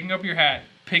for picking up your hat,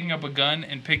 picking up a gun,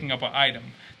 and picking up an item.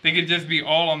 They could just be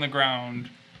all on the ground,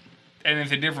 and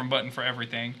it's a different button for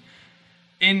everything.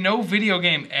 In no video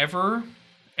game ever,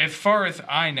 as far as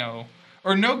I know,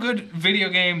 or no good video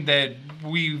game that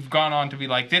we've gone on to be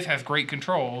like, this has great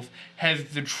controls, has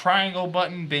the triangle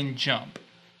button been jump.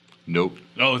 Nope.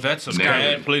 Oh, that's a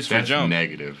bad place for That's jump.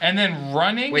 negative. And then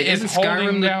running Wait, is isn't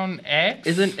holding Skyrim down X.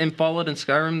 Isn't in Fallout and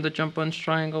Skyrim the jump button's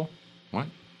triangle? What?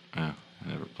 Oh, I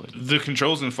never played it. The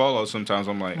controls in Fallout sometimes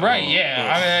I'm like, Right, oh,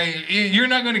 yeah. I mean, you're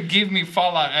not going to give me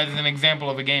Fallout as an example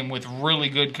of a game with really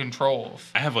good controls.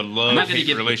 I have a I'm not going to love-hate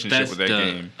give relationship with that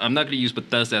Bethesda- game. I'm not going to use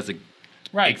Bethesda as an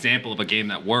Right. example of a game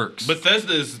that works. This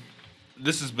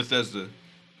is Bethesda.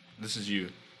 This is you.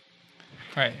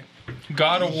 Right.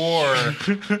 God of War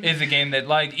is a game that,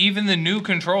 like, even the new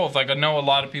controls, like, I know a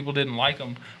lot of people didn't like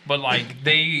them, but, like,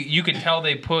 you could tell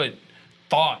they put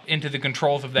thought into the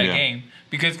controls of that Yeah. game.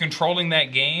 Because controlling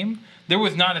that game, there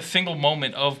was not a single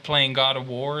moment of playing God of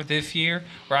War this year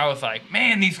where I was like,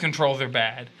 man, these controls are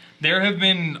bad. There have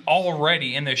been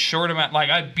already in the short amount, like,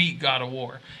 I beat God of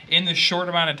War. In the short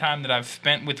amount of time that I've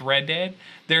spent with Red Dead,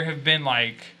 there have been,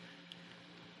 like,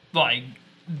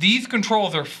 these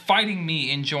controls are fighting me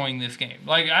enjoying this game.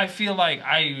 Like, I feel like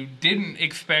I didn't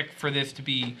expect for this to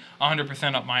be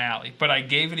 100% up my alley, but I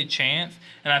gave it a chance,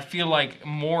 and I feel like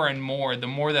more and more, the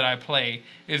more that I play,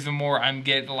 is the more I'm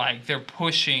getting, like, they're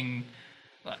pushing.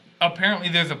 Apparently,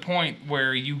 there's a point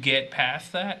where you get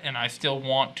past that, and I still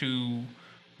want to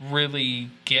really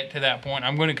get to that point.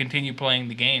 I'm going to continue playing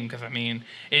the game because, I mean,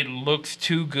 it looks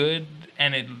too good,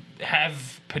 and it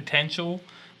has potential,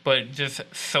 but just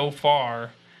so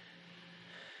far.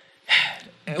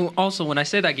 And also, when I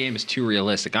say that game is too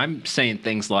realistic, I'm saying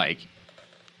things like,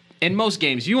 in most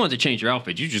games, you want to change your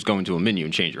outfit, you just go into a menu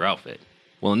and change your outfit.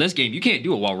 Well, in this game, you can't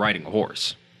do it while riding a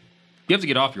horse. You have to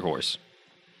get off your horse.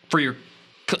 And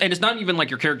it's not even like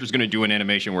your character's going to do an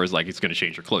animation where it's like it's going to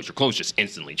change your clothes. Your clothes just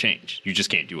instantly change. You just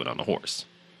can't do it on the horse.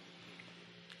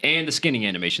 And the skinning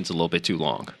animation's a little bit too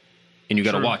long. And you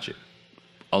got to True. watch it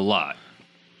a lot.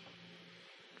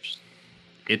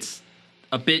 It's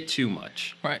a bit too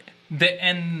much. Right.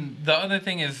 And the other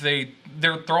thing is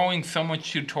they're throwing so much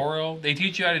tutorial. They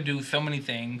teach you how to do so many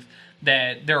things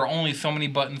that there are only so many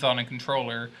buttons on a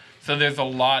controller. So there's a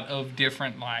lot of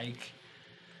different, like,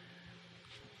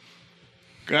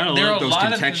 Gotta There are love a those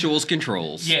lot of- contextual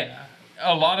controls. yeah.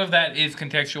 A lot of that is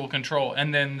contextual control.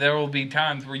 And then there will be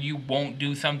times where you won't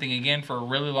do something again for a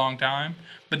really long time.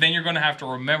 But then you're going to have to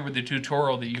remember the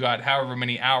tutorial that you got however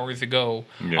many hours ago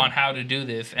on how to do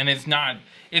this. And it's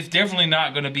definitely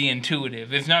not going to be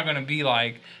intuitive. It's not going to be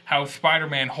like how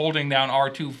Spider-Man holding down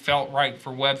R2 felt right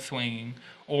for web swinging.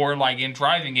 Or like in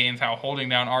driving games, how holding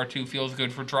down R2 feels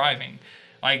good for driving.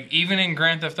 Like even in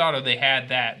Grand Theft Auto, they had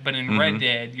that. But in Red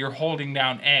Dead, you're holding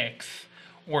down X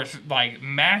or like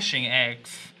mashing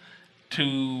X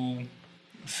to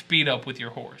speed up with your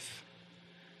horse.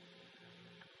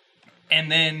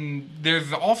 And then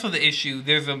there's also the issue,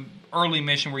 there's an early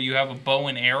mission where you have a bow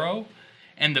and arrow,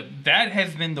 and that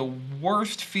has been the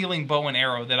worst feeling bow and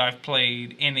arrow that I've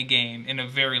played in a game in a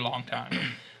very long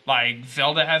time. Like,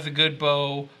 Zelda has a good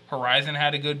bow, Horizon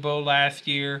had a good bow last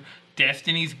year,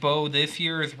 Destiny's bow this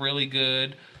year is really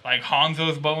good, like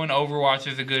Hanzo's bow in Overwatch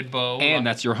is a good bow. And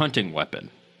that's your hunting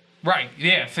weapon. Right,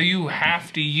 yeah, so you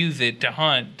have to use it to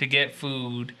hunt, to get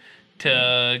food,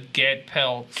 to get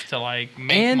pelts, to like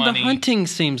make And money. the hunting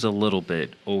seems a little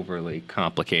bit overly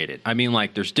complicated. I mean,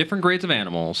 like, there's different grades of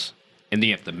animals, and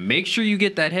you have to make sure you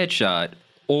get that headshot,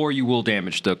 or you will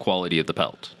damage the quality of the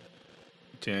pelt.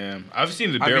 Damn. I've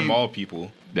seen the bear mean- maul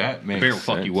people. That The makes bear will sense.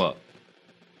 fuck you up.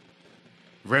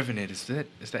 Revenant, is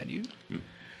that you?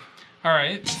 All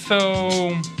right,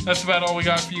 so that's about all we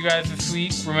got for you guys this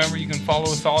week. Remember, you can follow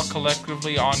us all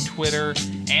collectively on Twitter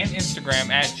and Instagram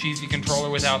at Cheesy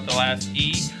Controller without the last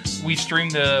E. We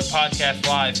stream the podcast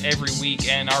live every week,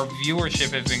 and our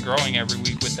viewership has been growing every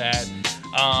week with that.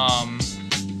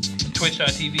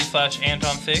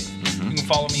 Twitch.tv/Anton6. You can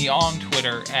follow me on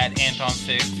Twitter at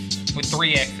Anton6 with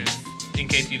 3 X's, in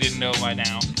case you didn't know by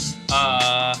now.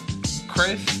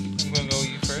 Chris, I'm going to go with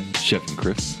you first. Chef and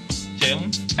Chris.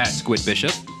 Jalen, At Squid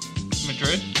Bishop.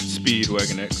 Madrid.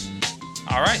 Speedwagon X.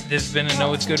 All right, this has been a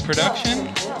Know It's Good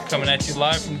production, coming at you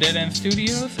live from Dead End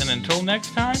Studios. And until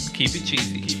next time, keep it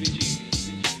cheesy. Keep it cheesy.